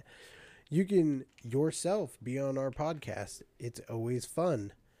 so that you can yourself be on our podcast. It's always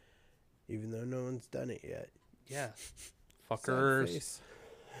fun, even though no one's done it yet. Yeah. Fuckers.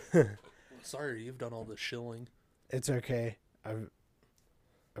 Sorry, you've done all the shilling. It's okay. I've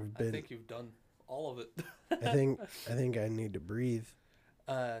been. I think you've done all of it. I think I need to breathe.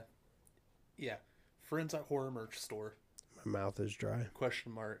 Yeah. Friends at Horror Merch Store. My mouth is dry.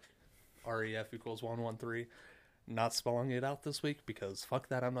 !REF equals 113. Not spelling it out this week because fuck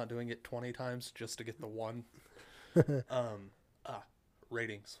that. I'm not doing it 20 times just to get the one.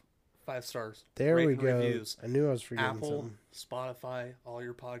 Ratings. 5 stars. There we go. Reviews. I knew I was forgetting Apple, something. Spotify, all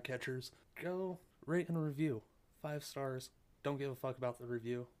your podcatchers. Go rate and review. 5 stars. Don't give a fuck about the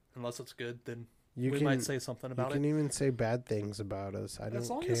review. Unless it's good, then we might say something about it. You can even say bad things about us. I don't care. As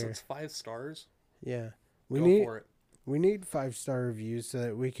long as it's 5 stars. Yeah. Go for it. We need 5-star reviews so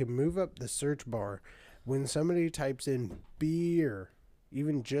that we can move up the search bar. When somebody types in beer,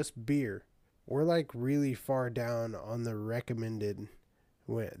 even just beer, we're like really far down on the recommended,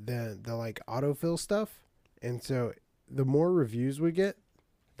 the like autofill stuff. And so the more reviews we get,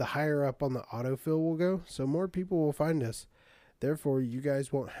 the higher up on the autofill we'll go. So more people will find us. Therefore, you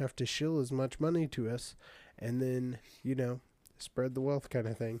guys won't have to shill as much money to us. And then, spread the wealth kind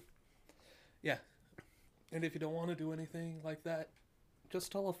of thing. Yeah. And if you don't want to do anything like that,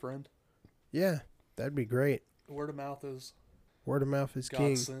 just tell a friend. Yeah, that'd be great. Word of mouth is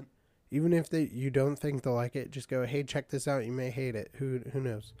king. Sent. Even if you don't think they'll like it, just go, hey, check this out. You may hate it. Who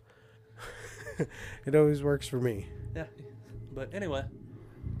knows? It always works for me. Yeah. But anyway.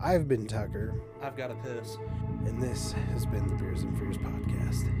 I've been Tucker. I've got a piss. And this has been the Beers and Fears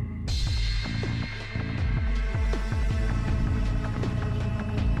podcast.